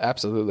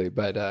 Absolutely.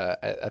 But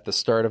at the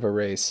start of a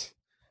race,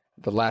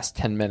 the last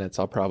 10 minutes,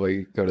 I'll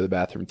probably go to the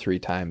bathroom 3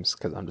 times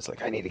because I'm just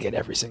like, I need to get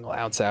every single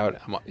ounce out.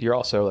 You're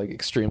also like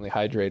extremely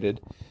hydrated.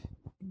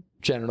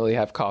 Generally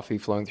have coffee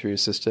flowing through your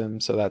system.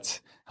 So that's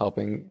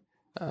helping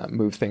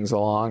move things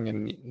along,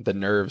 and the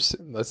nerves,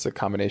 that's a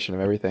combination of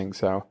everything.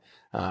 So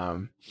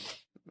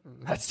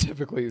that's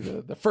typically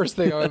the first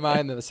thing on my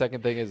mind. Then the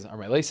second thing is, are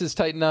my laces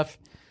tight enough?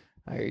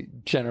 I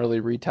generally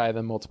retie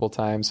them multiple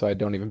times, so I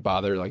don't even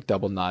bother like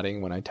double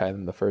knotting when I tie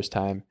them the first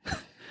time.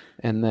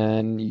 And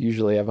then you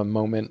usually have a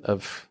moment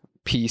of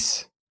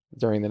peace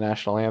during the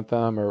national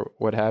anthem or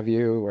what have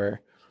you,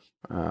 where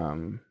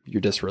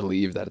you're just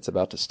relieved that it's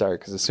about to start,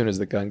 because as soon as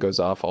the gun goes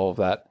off, all of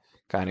that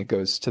kind of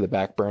goes to the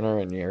back burner,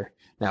 and you're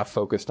now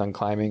focused on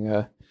climbing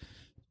a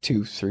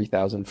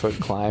 2,000-3,000 foot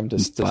climb to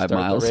start 5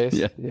 miles. the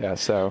race. Yeah.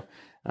 So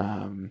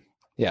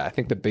I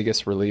think the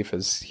biggest relief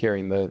is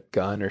hearing the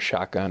gun or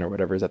shotgun or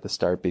whatever is at the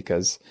start,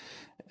 because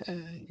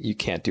you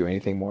can't do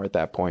anything more at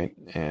that point.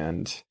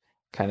 And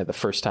kind of the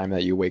first time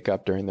that you wake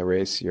up during the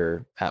race,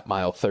 you're at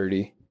mile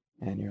 30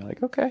 and you're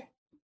like, okay,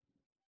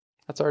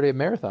 that's already a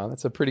marathon.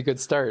 That's a pretty good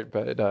start.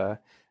 But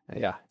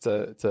it's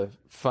a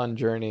fun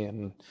journey,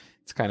 and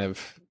it's kind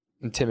of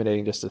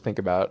intimidating just to think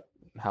about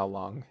how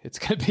long it's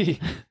going to be.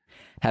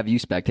 Have you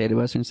spectated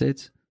Western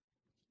States?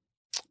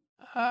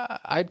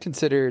 I'd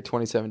consider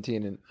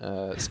 2017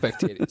 a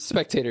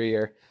spectator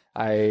year.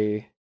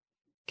 I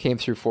came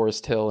through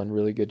Forest Hill in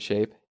really good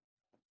shape.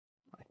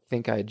 I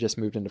think I had just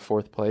moved into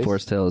 4th place.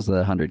 Forest Hill is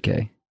the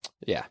 100K.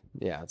 Yeah.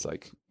 It's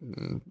like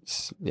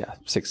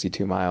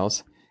 62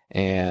 miles,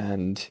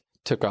 and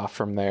took off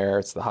from there.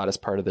 It's the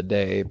hottest part of the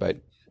day, but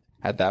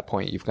at that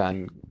point, you've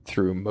gone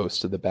through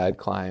most of the bad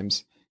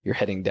climbs. You're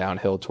heading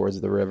downhill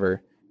towards the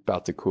river,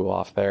 about to cool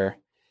off there,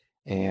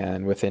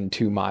 and within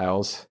 2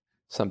 miles,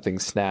 something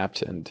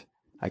snapped and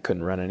I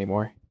couldn't run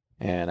anymore.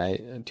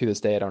 And to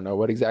this day, I don't know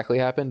what exactly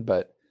happened,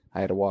 but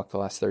I had to walk the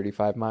last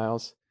 35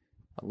 miles.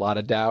 A lot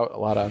of doubt, a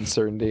lot of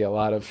uncertainty, a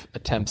lot of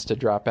attempts to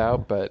drop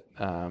out. But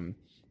a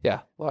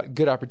lot of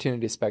good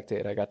opportunity to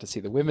spectate. I got to see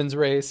the women's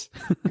race.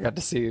 I got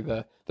to see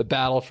the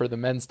battle for the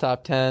men's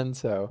top 10.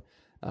 So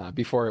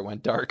before it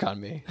went dark on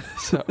me.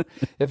 So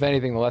if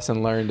anything, the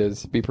lesson learned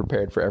is be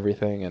prepared for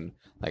everything. And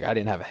like, I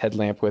didn't have a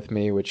headlamp with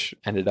me, which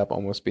ended up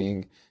almost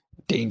being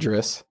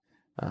dangerous.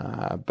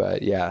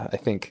 But yeah, I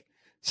think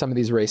some of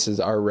these races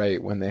are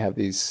right when they have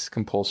these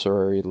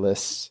compulsory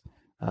lists,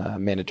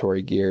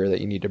 mandatory gear that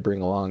you need to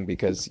bring along,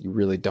 because you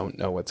really don't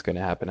know what's going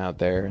to happen out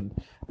there. And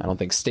I don't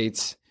think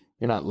states,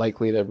 you're not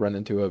likely to run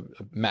into a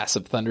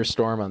massive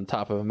thunderstorm on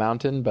top of a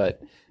mountain,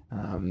 but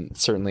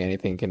certainly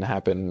anything can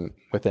happen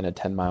within a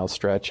 10-mile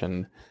stretch.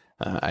 And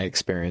I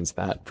experienced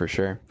that for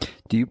sure.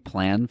 Do you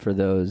plan for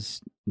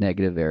those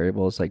negative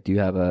variables? Like, do you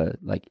have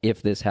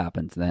if this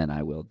happens, then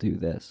I will do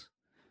this?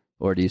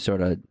 Or do you sort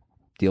of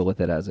deal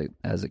with it as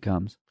it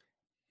comes?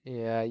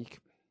 Yeah.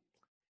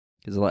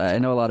 Because I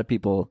know a lot of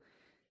people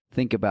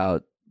think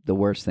about the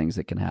worst things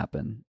that can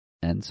happen,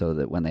 and so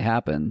that when they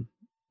happen,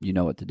 you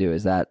know what to do.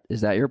 Is that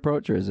your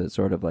approach, or is it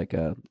sort of like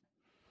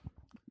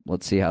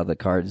let's see how the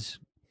cards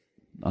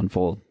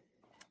unfold?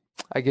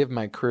 I give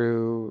my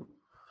crew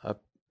a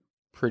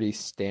pretty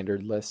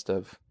standard list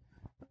of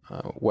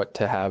what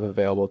to have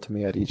available to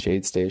me at each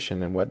aid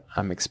station and what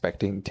I'm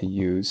expecting to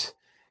use.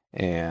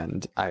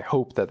 And I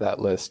hope that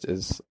list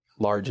is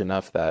large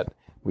enough that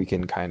we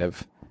can kind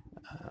of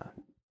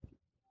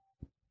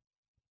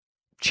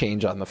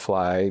change on the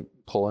fly,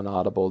 pull an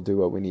audible, do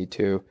what we need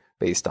to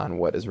based on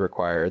what is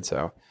required.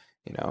 So,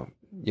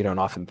 you don't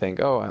often think,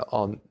 oh,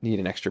 I'll need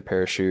an extra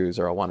pair of shoes,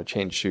 or I'll want to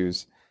change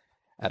shoes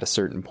at a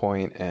certain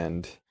point.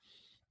 And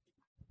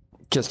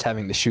just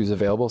having the shoes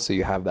available so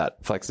you have that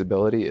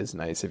flexibility is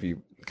nice. If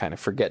you kind of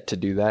forget to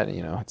do that,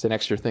 it's an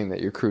extra thing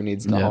that your crew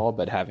needs to haul,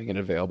 but having it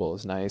available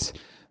is nice.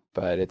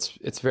 But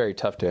it's very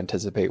tough to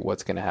anticipate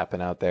what's going to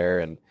happen out there.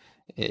 And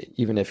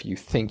even if you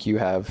think you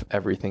have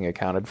everything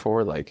accounted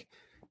for, like,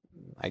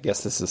 I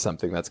guess this is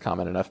something that's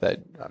common enough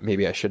that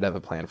maybe I should have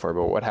a plan for,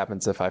 but what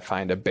happens if I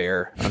find a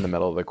bear on the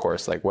middle of the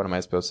course? Like, what am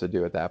I supposed to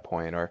do at that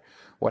point? Or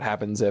what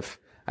happens if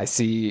I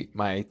see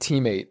my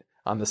teammate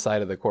on the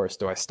side of the course?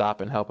 Do I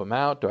stop and help him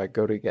out? Do I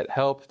go to get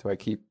help? Do I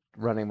keep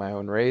running my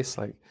own race?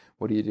 Like,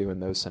 what do you do in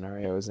those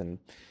scenarios? And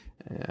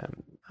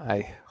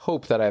I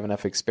hope that I have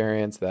enough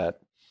experience that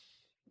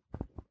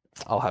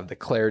I'll have the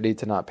clarity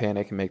to not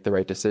panic and make the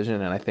right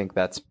decision. And I think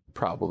that's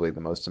probably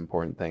the most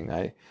important thing.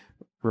 I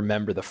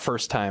remember the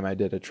first time I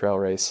did a trail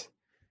race,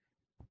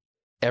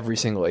 every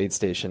single aid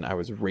station I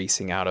was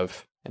racing out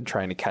of and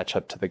trying to catch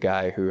up to the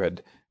guy who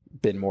had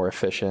been more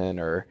efficient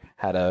or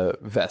had a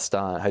vest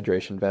on,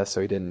 hydration vest,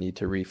 so he didn't need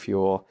to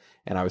refuel.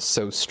 And I was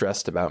so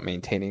stressed about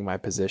maintaining my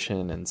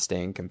position and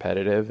staying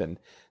competitive. And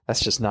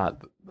that's just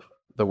not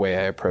the way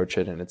I approach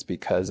it. And it's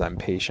because I'm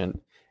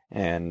patient,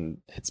 and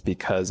it's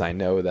because I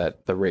know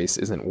that the race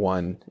isn't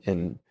won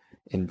in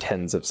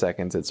tens of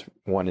seconds. It's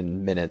won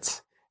in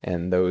minutes.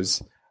 And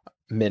those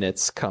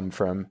minutes come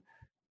from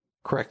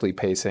correctly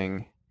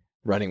pacing,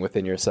 running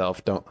within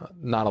yourself,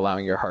 not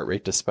allowing your heart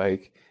rate to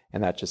spike.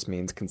 And that just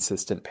means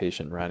consistent,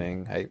 patient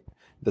running.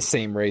 The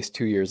same race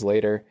 2 years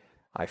later,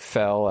 I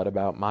fell at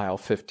about mile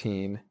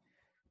 15,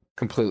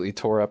 completely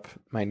tore up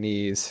my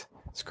knees,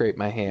 scraped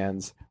my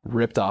hands,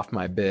 ripped off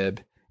my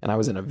bib, and I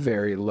was in a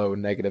very low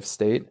negative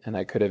state. And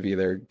I could have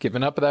either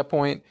given up at that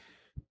point,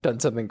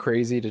 done something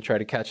crazy to try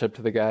to catch up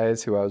to the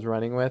guys who I was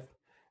running with,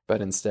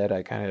 but instead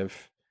I kind of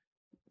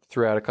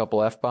threw out a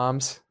couple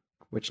F-bombs,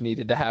 which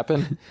needed to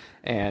happen,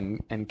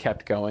 and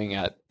kept going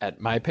at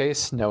my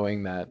pace,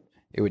 knowing that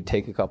it would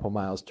take a couple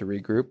miles to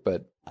regroup,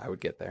 but I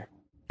would get there.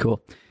 Cool.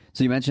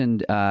 So you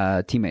mentioned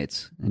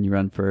teammates, and you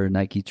run for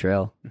Nike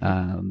Trail.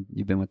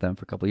 You've been with them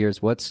for a couple of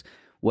years. What's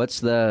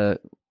the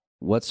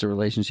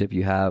relationship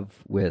you have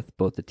with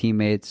both the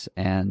teammates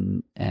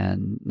and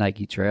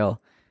Nike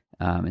Trail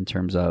in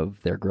terms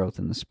of their growth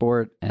in the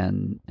sport,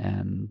 and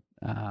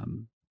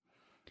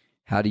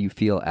how do you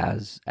feel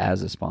as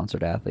a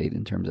sponsored athlete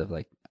in terms of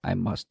like, I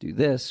must do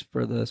this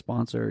for the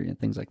sponsor, and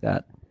things like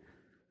that?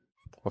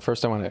 Well,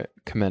 first I want to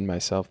commend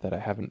myself that I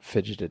haven't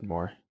fidgeted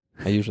more.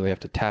 I usually have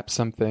to tap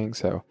something,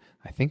 so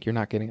I think you're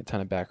not getting a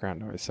ton of background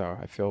noise, so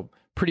I feel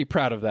pretty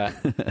proud of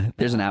that.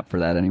 There's an app for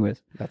that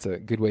anyways. That's a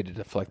good way to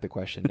deflect the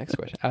question. Next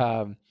question.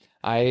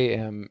 I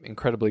am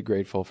incredibly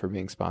grateful for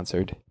being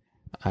sponsored.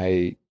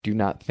 I do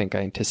not think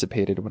I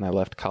anticipated when I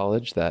left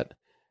college that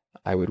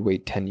I would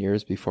wait 10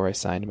 years before I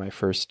signed my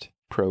first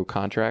pro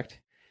contract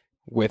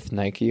with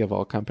Nike of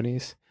all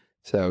companies.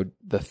 So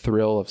the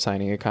thrill of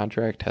signing a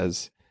contract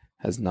has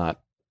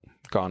not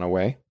gone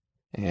away.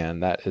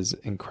 And that is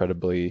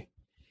incredibly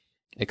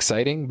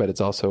exciting, but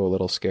it's also a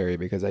little scary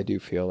because I do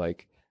feel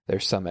like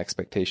there's some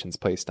expectations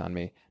placed on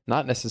me,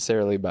 not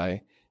necessarily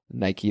by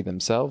Nike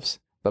themselves,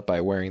 but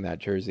by wearing that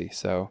jersey.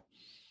 So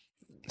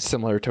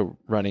similar to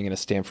running in a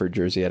Stanford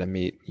jersey at a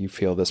meet, you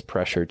feel this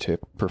pressure to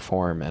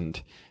perform,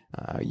 and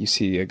you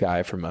see a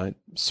guy from a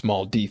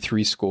small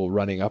D3 school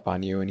running up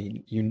on you, and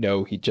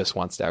he just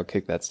wants to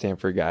outkick that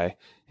Stanford guy,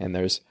 and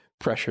there's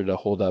pressure to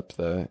hold up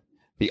the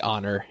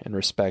honor and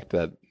respect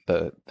that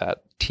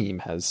that team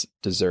has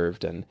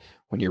deserved. And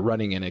when you're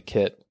running in a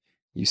kit,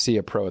 you see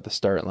a pro at the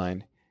start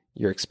line,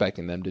 you're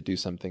expecting them to do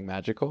something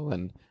magical.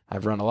 And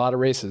I've run a lot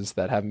of races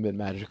that haven't been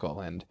magical,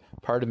 and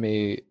part of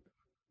me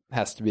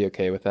has to be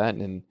okay with that.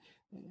 And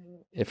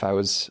if I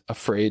was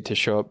afraid to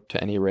show up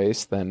to any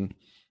race, then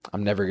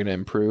I'm never going to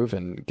improve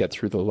and get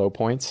through the low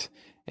points.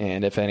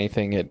 And if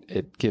anything,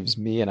 it gives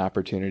me an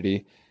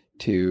opportunity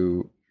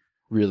to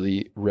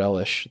really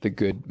relish the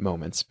good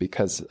moments,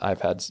 because I've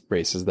had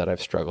races that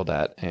I've struggled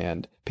at,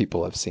 and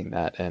people have seen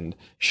that and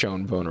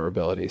shown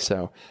vulnerability.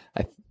 So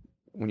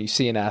when you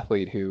see an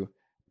athlete who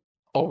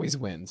always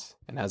wins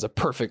and has a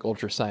perfect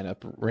ultra sign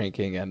up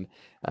ranking and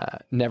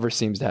never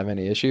seems to have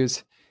any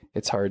issues,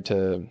 it's hard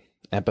to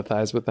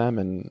empathize with them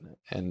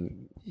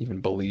and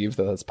even believe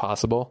that that's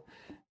possible.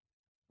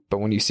 But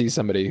when you see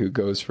somebody who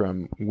goes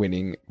from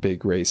winning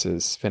big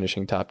races,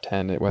 finishing top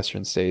 10 at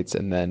Western States,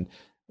 and then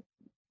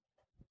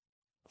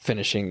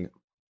finishing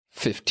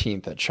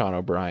 15th at Sean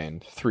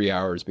O'Brien, 3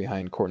 hours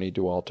behind Courtney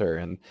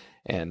Dauwalter,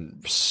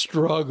 and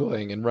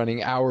struggling and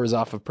running hours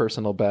off of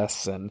personal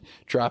bests and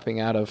dropping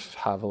out of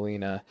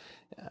Javelina,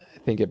 I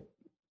think it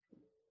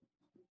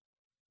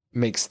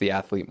makes the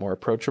athlete more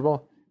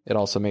approachable. It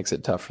also makes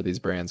it tough for these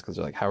brands, because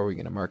they're like, how are we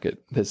going to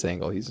market this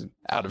angle? He's an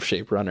out of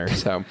shape runner.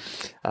 So,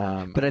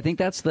 but I think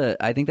that's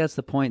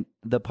the point,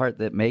 the part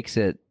that makes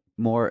it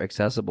more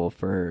accessible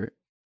for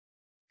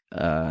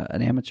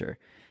an amateur.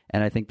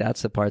 And I think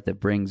that's the part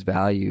that brings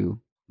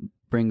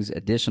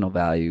additional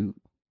value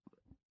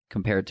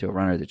compared to a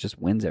runner that just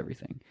wins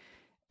everything.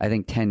 I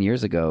think 10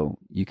 years ago,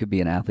 you could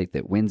be an athlete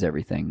that wins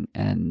everything,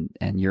 and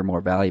you're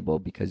more valuable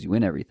because you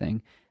win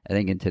everything. I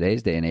think in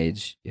today's day and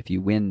age, if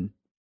you win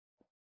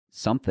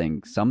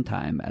something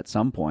sometime at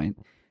some point,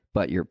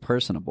 but you're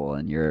personable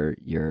and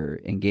you're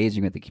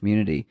engaging with the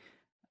community,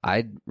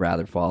 I'd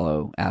rather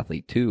follow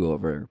athlete 2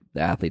 over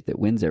the athlete that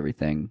wins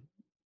everything,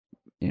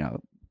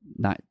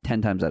 not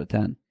 10 times out of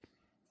 10.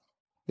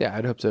 Yeah,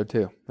 I'd hope so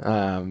too.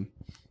 And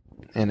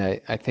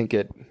I think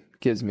it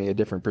gives me a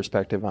different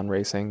perspective on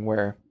racing,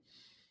 where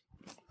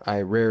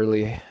I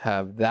rarely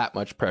have that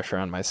much pressure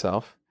on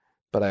myself,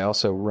 but I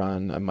also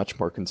run a much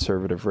more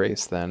conservative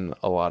race than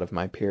a lot of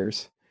my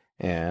peers.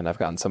 And I've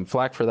gotten some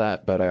flack for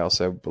that, but I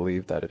also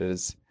believe that it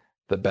is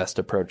the best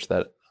approach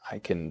that I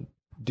can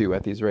do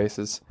at these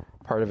races.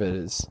 Part of it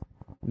is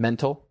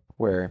mental,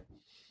 where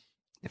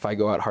if I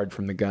go out hard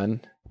from the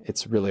gun,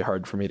 it's really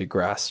hard for me to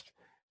grasp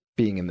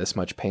being in this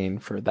much pain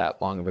for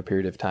that long of a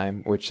period of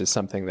time, which is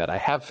something that I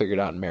have figured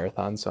out in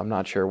marathons. So I'm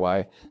not sure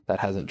why that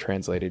hasn't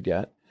translated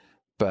yet.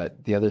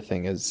 But the other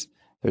thing is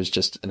there's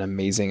just an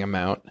amazing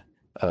amount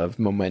of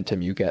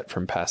momentum you get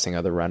from passing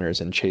other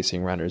runners and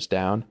chasing runners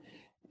down.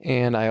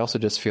 And I also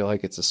just feel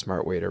like it's a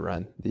smart way to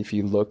run. If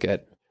you look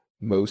at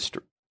most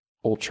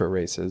ultra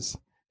races,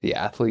 the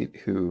athlete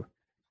who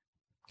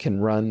can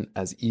run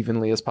as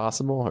evenly as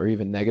possible or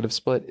even negative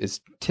split is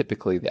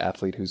typically the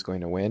athlete who's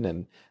going to win.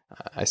 And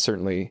I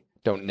certainly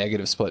don't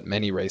negative split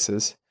many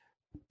races,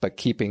 but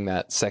keeping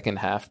that second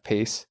half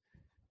pace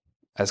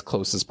as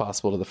close as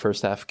possible to the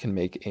first half can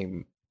make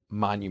a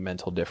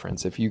monumental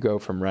difference. If you go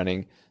from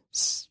running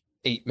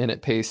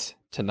 8-minute pace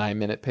to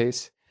 9-minute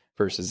pace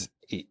versus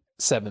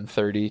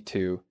 7:30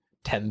 to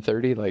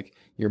 10:30, like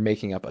you're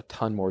making up a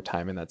ton more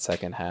time in that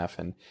second half.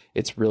 And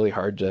it's really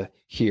hard to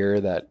hear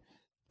that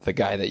the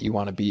guy that you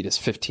want to beat is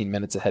 15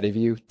 minutes ahead of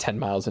you 10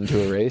 miles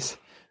into a race,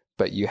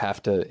 but you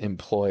have to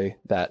employ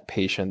that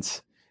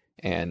patience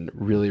and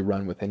really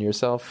run within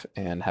yourself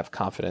and have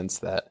confidence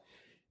that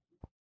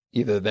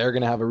either they're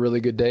going to have a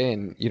really good day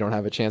and you don't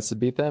have a chance to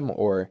beat them,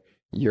 or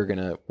you're going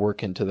to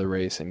work into the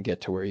race and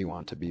get to where you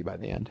want to be by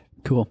the end.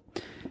 Cool.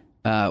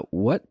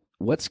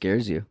 What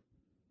scares you?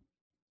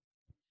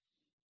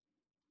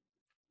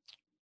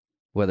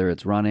 Whether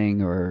it's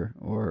running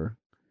or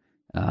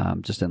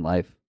just in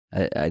life.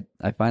 I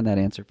find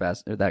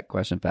that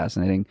question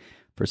fascinating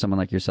for someone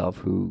like yourself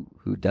who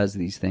does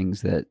these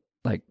things that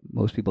like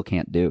most people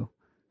can't do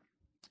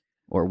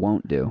or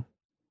won't do.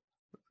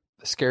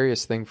 The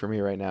scariest thing for me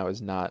right now is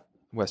not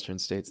Western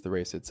States, the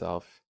race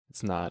itself.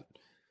 It's not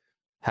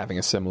having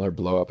a similar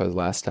blow up as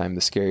last time.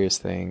 The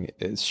scariest thing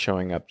is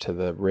showing up to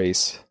the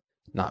race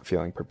not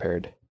feeling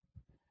prepared.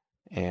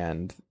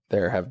 And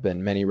there have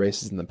been many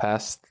races in the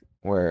past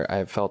where I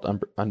have felt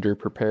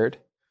underprepared.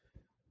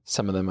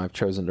 Some of them I've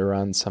chosen to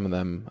run. Some of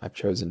them I've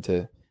chosen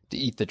to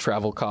eat the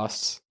travel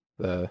costs,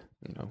 the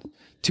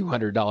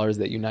 $200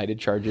 that United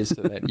charges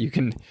so that you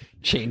can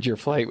change your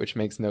flight, which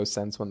makes no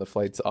sense when the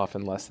flight's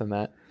often less than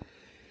that.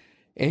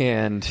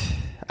 And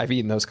I've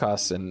eaten those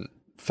costs and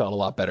felt a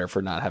lot better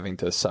for not having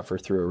to suffer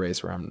through a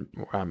race where I'm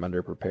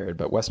underprepared.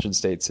 But Western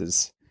States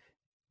is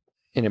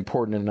an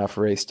important enough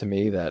race to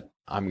me that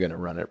I'm going to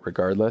run it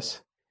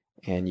regardless.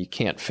 And you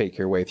can't fake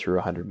your way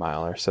through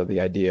 100-miler. So the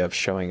idea of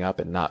showing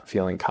up and not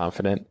feeling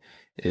confident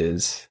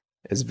is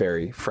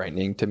very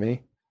frightening to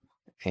me.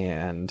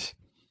 And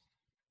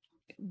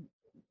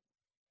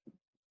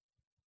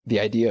the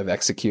idea of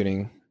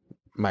executing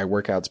my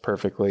workouts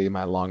perfectly,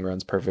 my long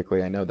runs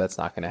perfectly, I know that's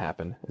not going to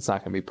happen. It's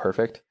not going to be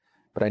perfect,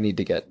 but I need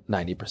to get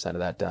 90% of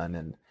that done.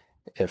 And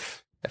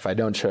if I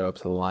don't show up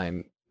to the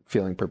line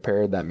feeling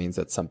prepared, that means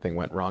that something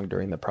went wrong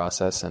during the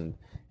process. And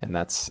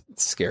that's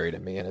scary to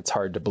me. And it's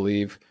hard to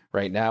believe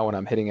right now when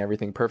I'm hitting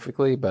everything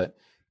perfectly, but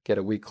get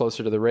a week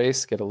closer to the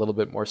race, get a little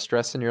bit more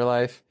stress in your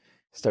life,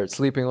 start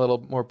sleeping a little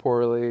more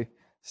poorly,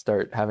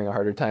 start having a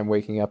harder time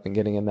waking up and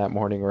getting in that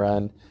morning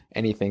run.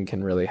 Anything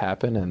can really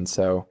happen. And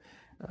so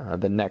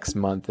the next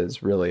month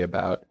is really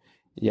about,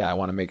 I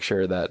want to make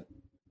sure that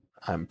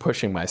I'm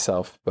pushing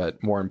myself,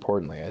 but more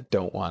importantly, I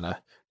don't want to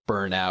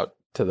burn out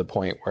to the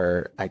point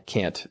where I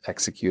can't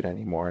execute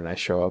anymore and I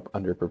show up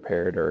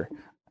underprepared or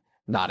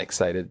not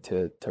excited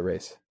to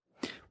race.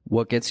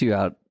 What gets you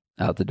out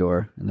the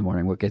door in the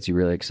morning? What gets you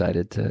really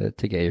excited to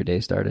get your day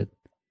started?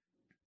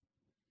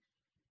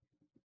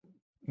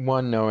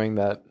 One, knowing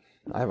that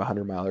I have a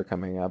 100-miler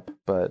coming up,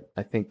 but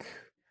I think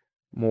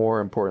more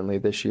importantly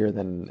this year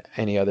than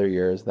any other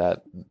year is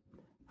that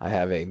I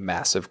have a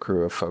massive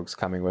crew of folks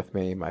coming with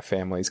me. My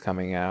family's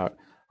coming out,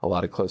 a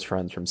lot of close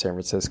friends from San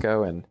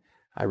Francisco, and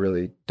I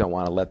really don't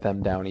want to let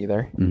them down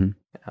either.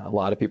 Mm-hmm. A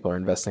lot of people are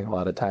investing a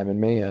lot of time in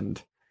me,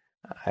 and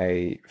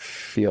I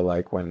feel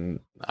like when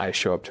I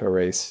show up to a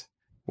race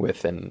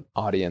with an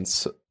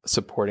audience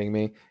supporting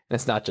me, and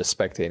it's not just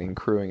spectating,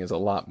 crewing is a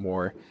lot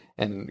more,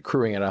 and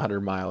crewing at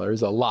 100-miler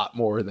is a lot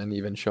more than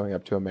even showing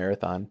up to a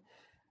marathon.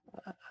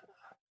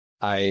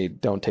 I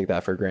don't take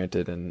that for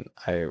granted, and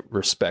I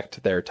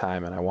respect their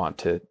time, and I want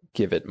to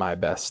give it my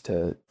best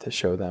to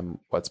show them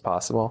what's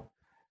possible.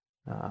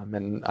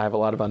 And I have a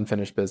lot of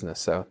unfinished business,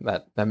 so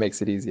that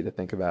makes it easy to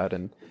think about.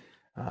 And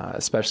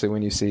especially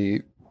when you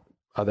see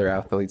other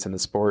athletes in the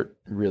sport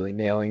really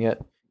nailing it,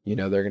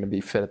 they're going to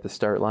be fit at the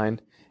start line.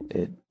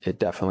 It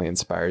definitely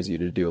inspires you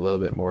to do a little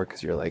bit more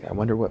because you're like, I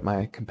wonder what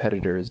my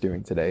competitor is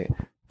doing today.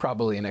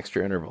 Probably an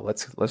extra interval.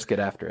 Let's get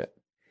after it.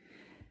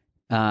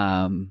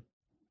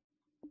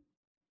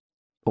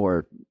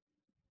 Or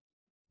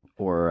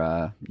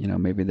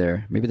maybe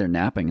they're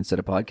napping instead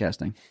of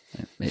podcasting.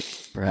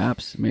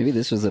 Perhaps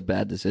this was a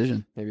bad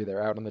decision. Maybe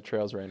they're out on the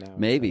trails right now.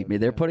 Maybe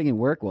they're putting in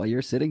work while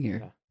you're sitting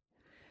here.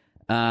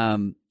 Yeah.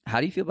 How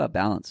do you feel about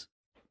balance?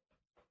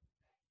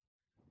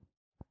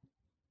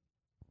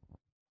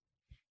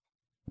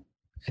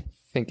 I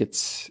think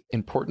it's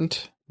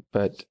important,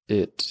 but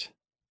it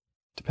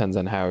depends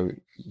on how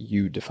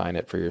you define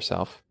it for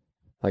yourself.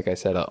 Like I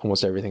said,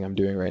 almost everything I'm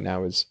doing right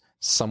now is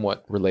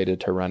somewhat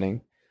related to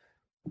running,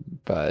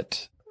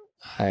 but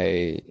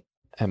I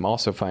am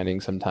also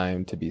finding some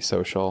time to be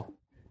social.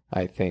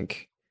 I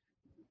think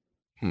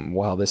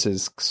while this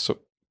is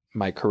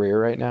my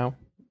career right now,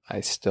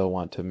 I still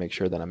want to make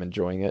sure that I'm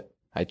enjoying it.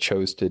 I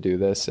chose to do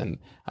this, and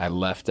I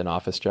left an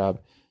office job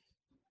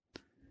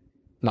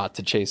not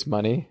to chase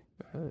money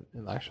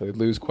and actually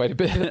lose quite a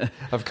bit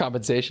of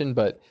compensation,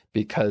 but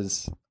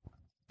because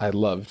I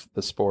loved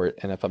the sport.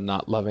 And if I'm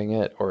not loving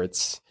it, or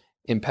it's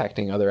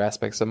impacting other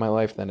aspects of my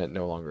life, then it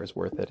no longer is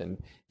worth it.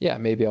 And yeah,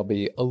 maybe I'll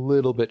be a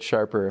little bit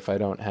sharper if I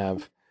don't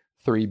have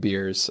 3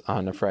 beers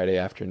on a Friday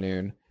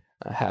afternoon,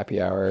 a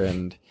happy hour.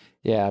 And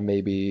yeah,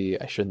 maybe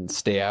I shouldn't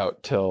stay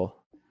out till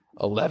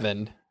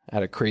 11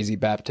 at a crazy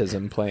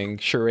baptism playing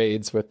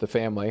charades with the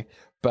family.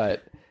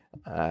 But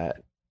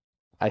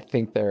I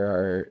think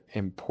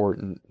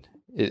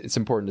it's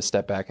important to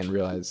step back and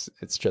realize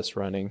it's just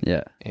running.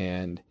 Yeah.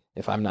 And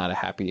if I'm not a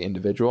happy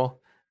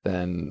individual,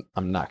 then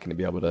I'm not going to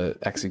be able to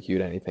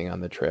execute anything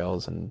on the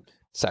trails, and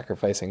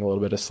sacrificing a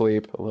little bit of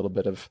sleep, a little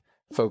bit of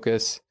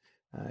focus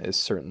is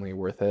certainly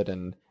worth it.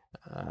 And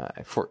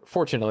I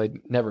fortunately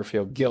never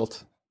feel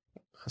guilt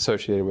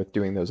associated with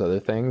doing those other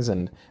things.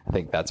 And I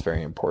think that's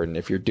very important.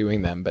 If you're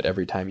doing them, but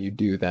every time you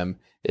do them,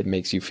 it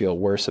makes you feel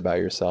worse about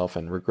yourself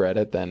and regret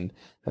it, then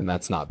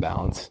that's not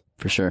balance.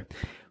 For sure.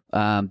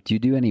 Do you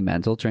do any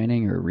mental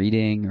training or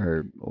reading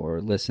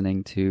or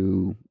listening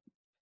to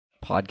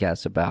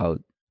podcasts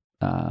about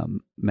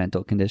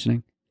mental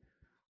conditioning?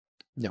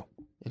 No.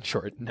 In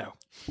short, no.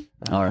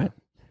 All right.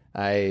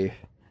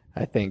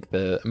 I think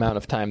the amount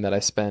of time that I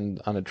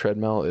spend on a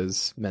treadmill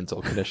is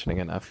mental conditioning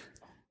enough.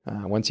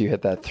 Once you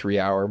hit that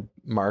 3-hour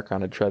mark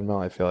on a treadmill,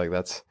 I feel like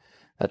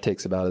that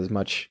takes about as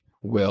much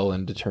will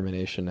and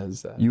determination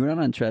as You run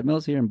on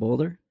treadmills here in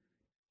Boulder?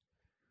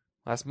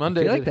 Last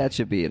Monday. I feel like that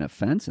should be an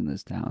offense in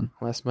this town.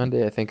 Last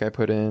Monday, I think I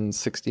put in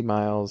 60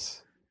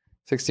 miles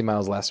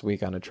last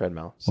week on a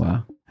treadmill. So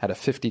Wow. Had a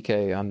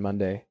 50K on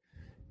Monday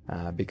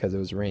because it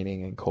was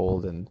raining and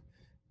cold, and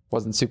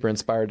wasn't super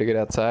inspired to get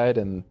outside,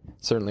 and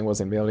certainly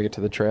wasn't going to be able to get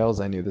to the trails.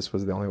 I knew this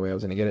was the only way I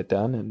was going to get it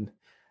done, and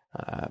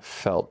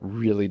felt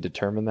really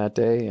determined that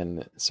day,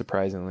 and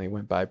surprisingly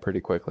went by pretty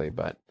quickly.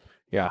 But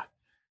yeah,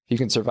 if you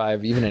can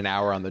survive even an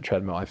hour on the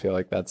treadmill, I feel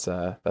like that's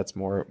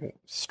more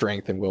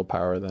strength and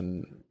willpower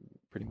than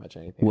pretty much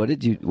anything. What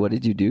did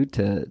you do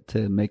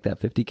to make that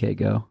 50K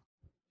go?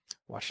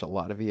 Watched a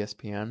lot of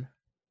ESPN.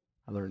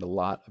 I learned a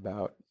lot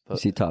about You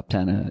see top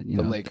 10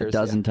 the Lakers, a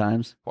dozen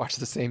times. Watched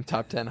the same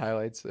top 10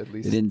 highlights at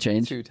least. It didn't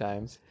change? 2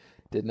 times.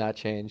 Did not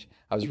change.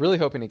 I was really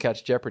hoping to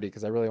catch Jeopardy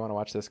because I really want to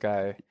watch this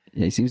guy.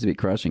 Yeah, he seems to be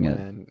crushing it.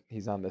 And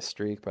he's on the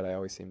streak, but I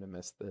always seem to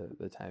miss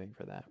the timing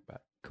for that.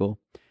 But Cool.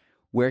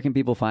 Where can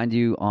people find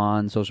you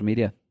on social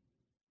media?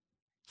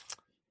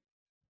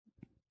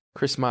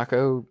 Chris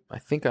Macco. I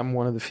think I'm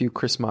one of the few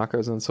Chris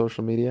Maccos on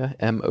social media.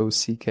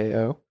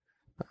 Mocko.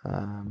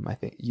 I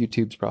think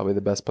YouTube's probably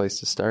the best place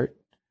to start.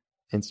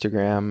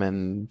 Instagram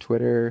and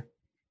Twitter,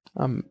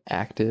 I'm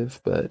active,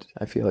 but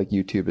I feel like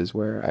YouTube is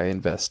where I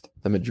invest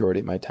the majority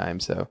of my time.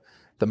 So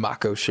the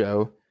Macco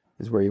Show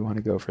is where you want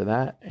to go for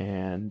that,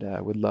 and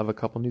would love a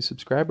couple new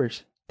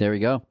subscribers. There we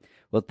go.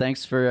 Well,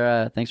 thanks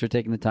for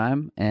taking the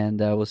time,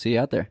 and we'll see you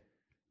out there.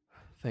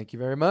 Thank you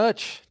very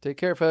much. Take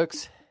care,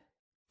 folks.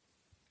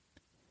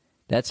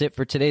 That's it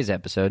for today's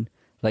episode.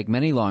 Like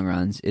many long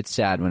runs, it's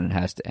sad when it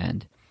has to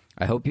end.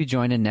 I hope you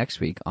join in next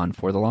week on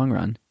For the Long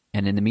Run,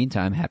 and in the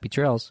meantime, happy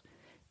trails.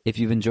 If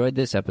you've enjoyed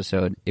this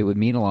episode, it would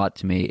mean a lot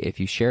to me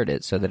if you shared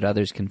it so that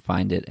others can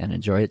find it and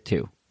enjoy it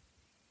too.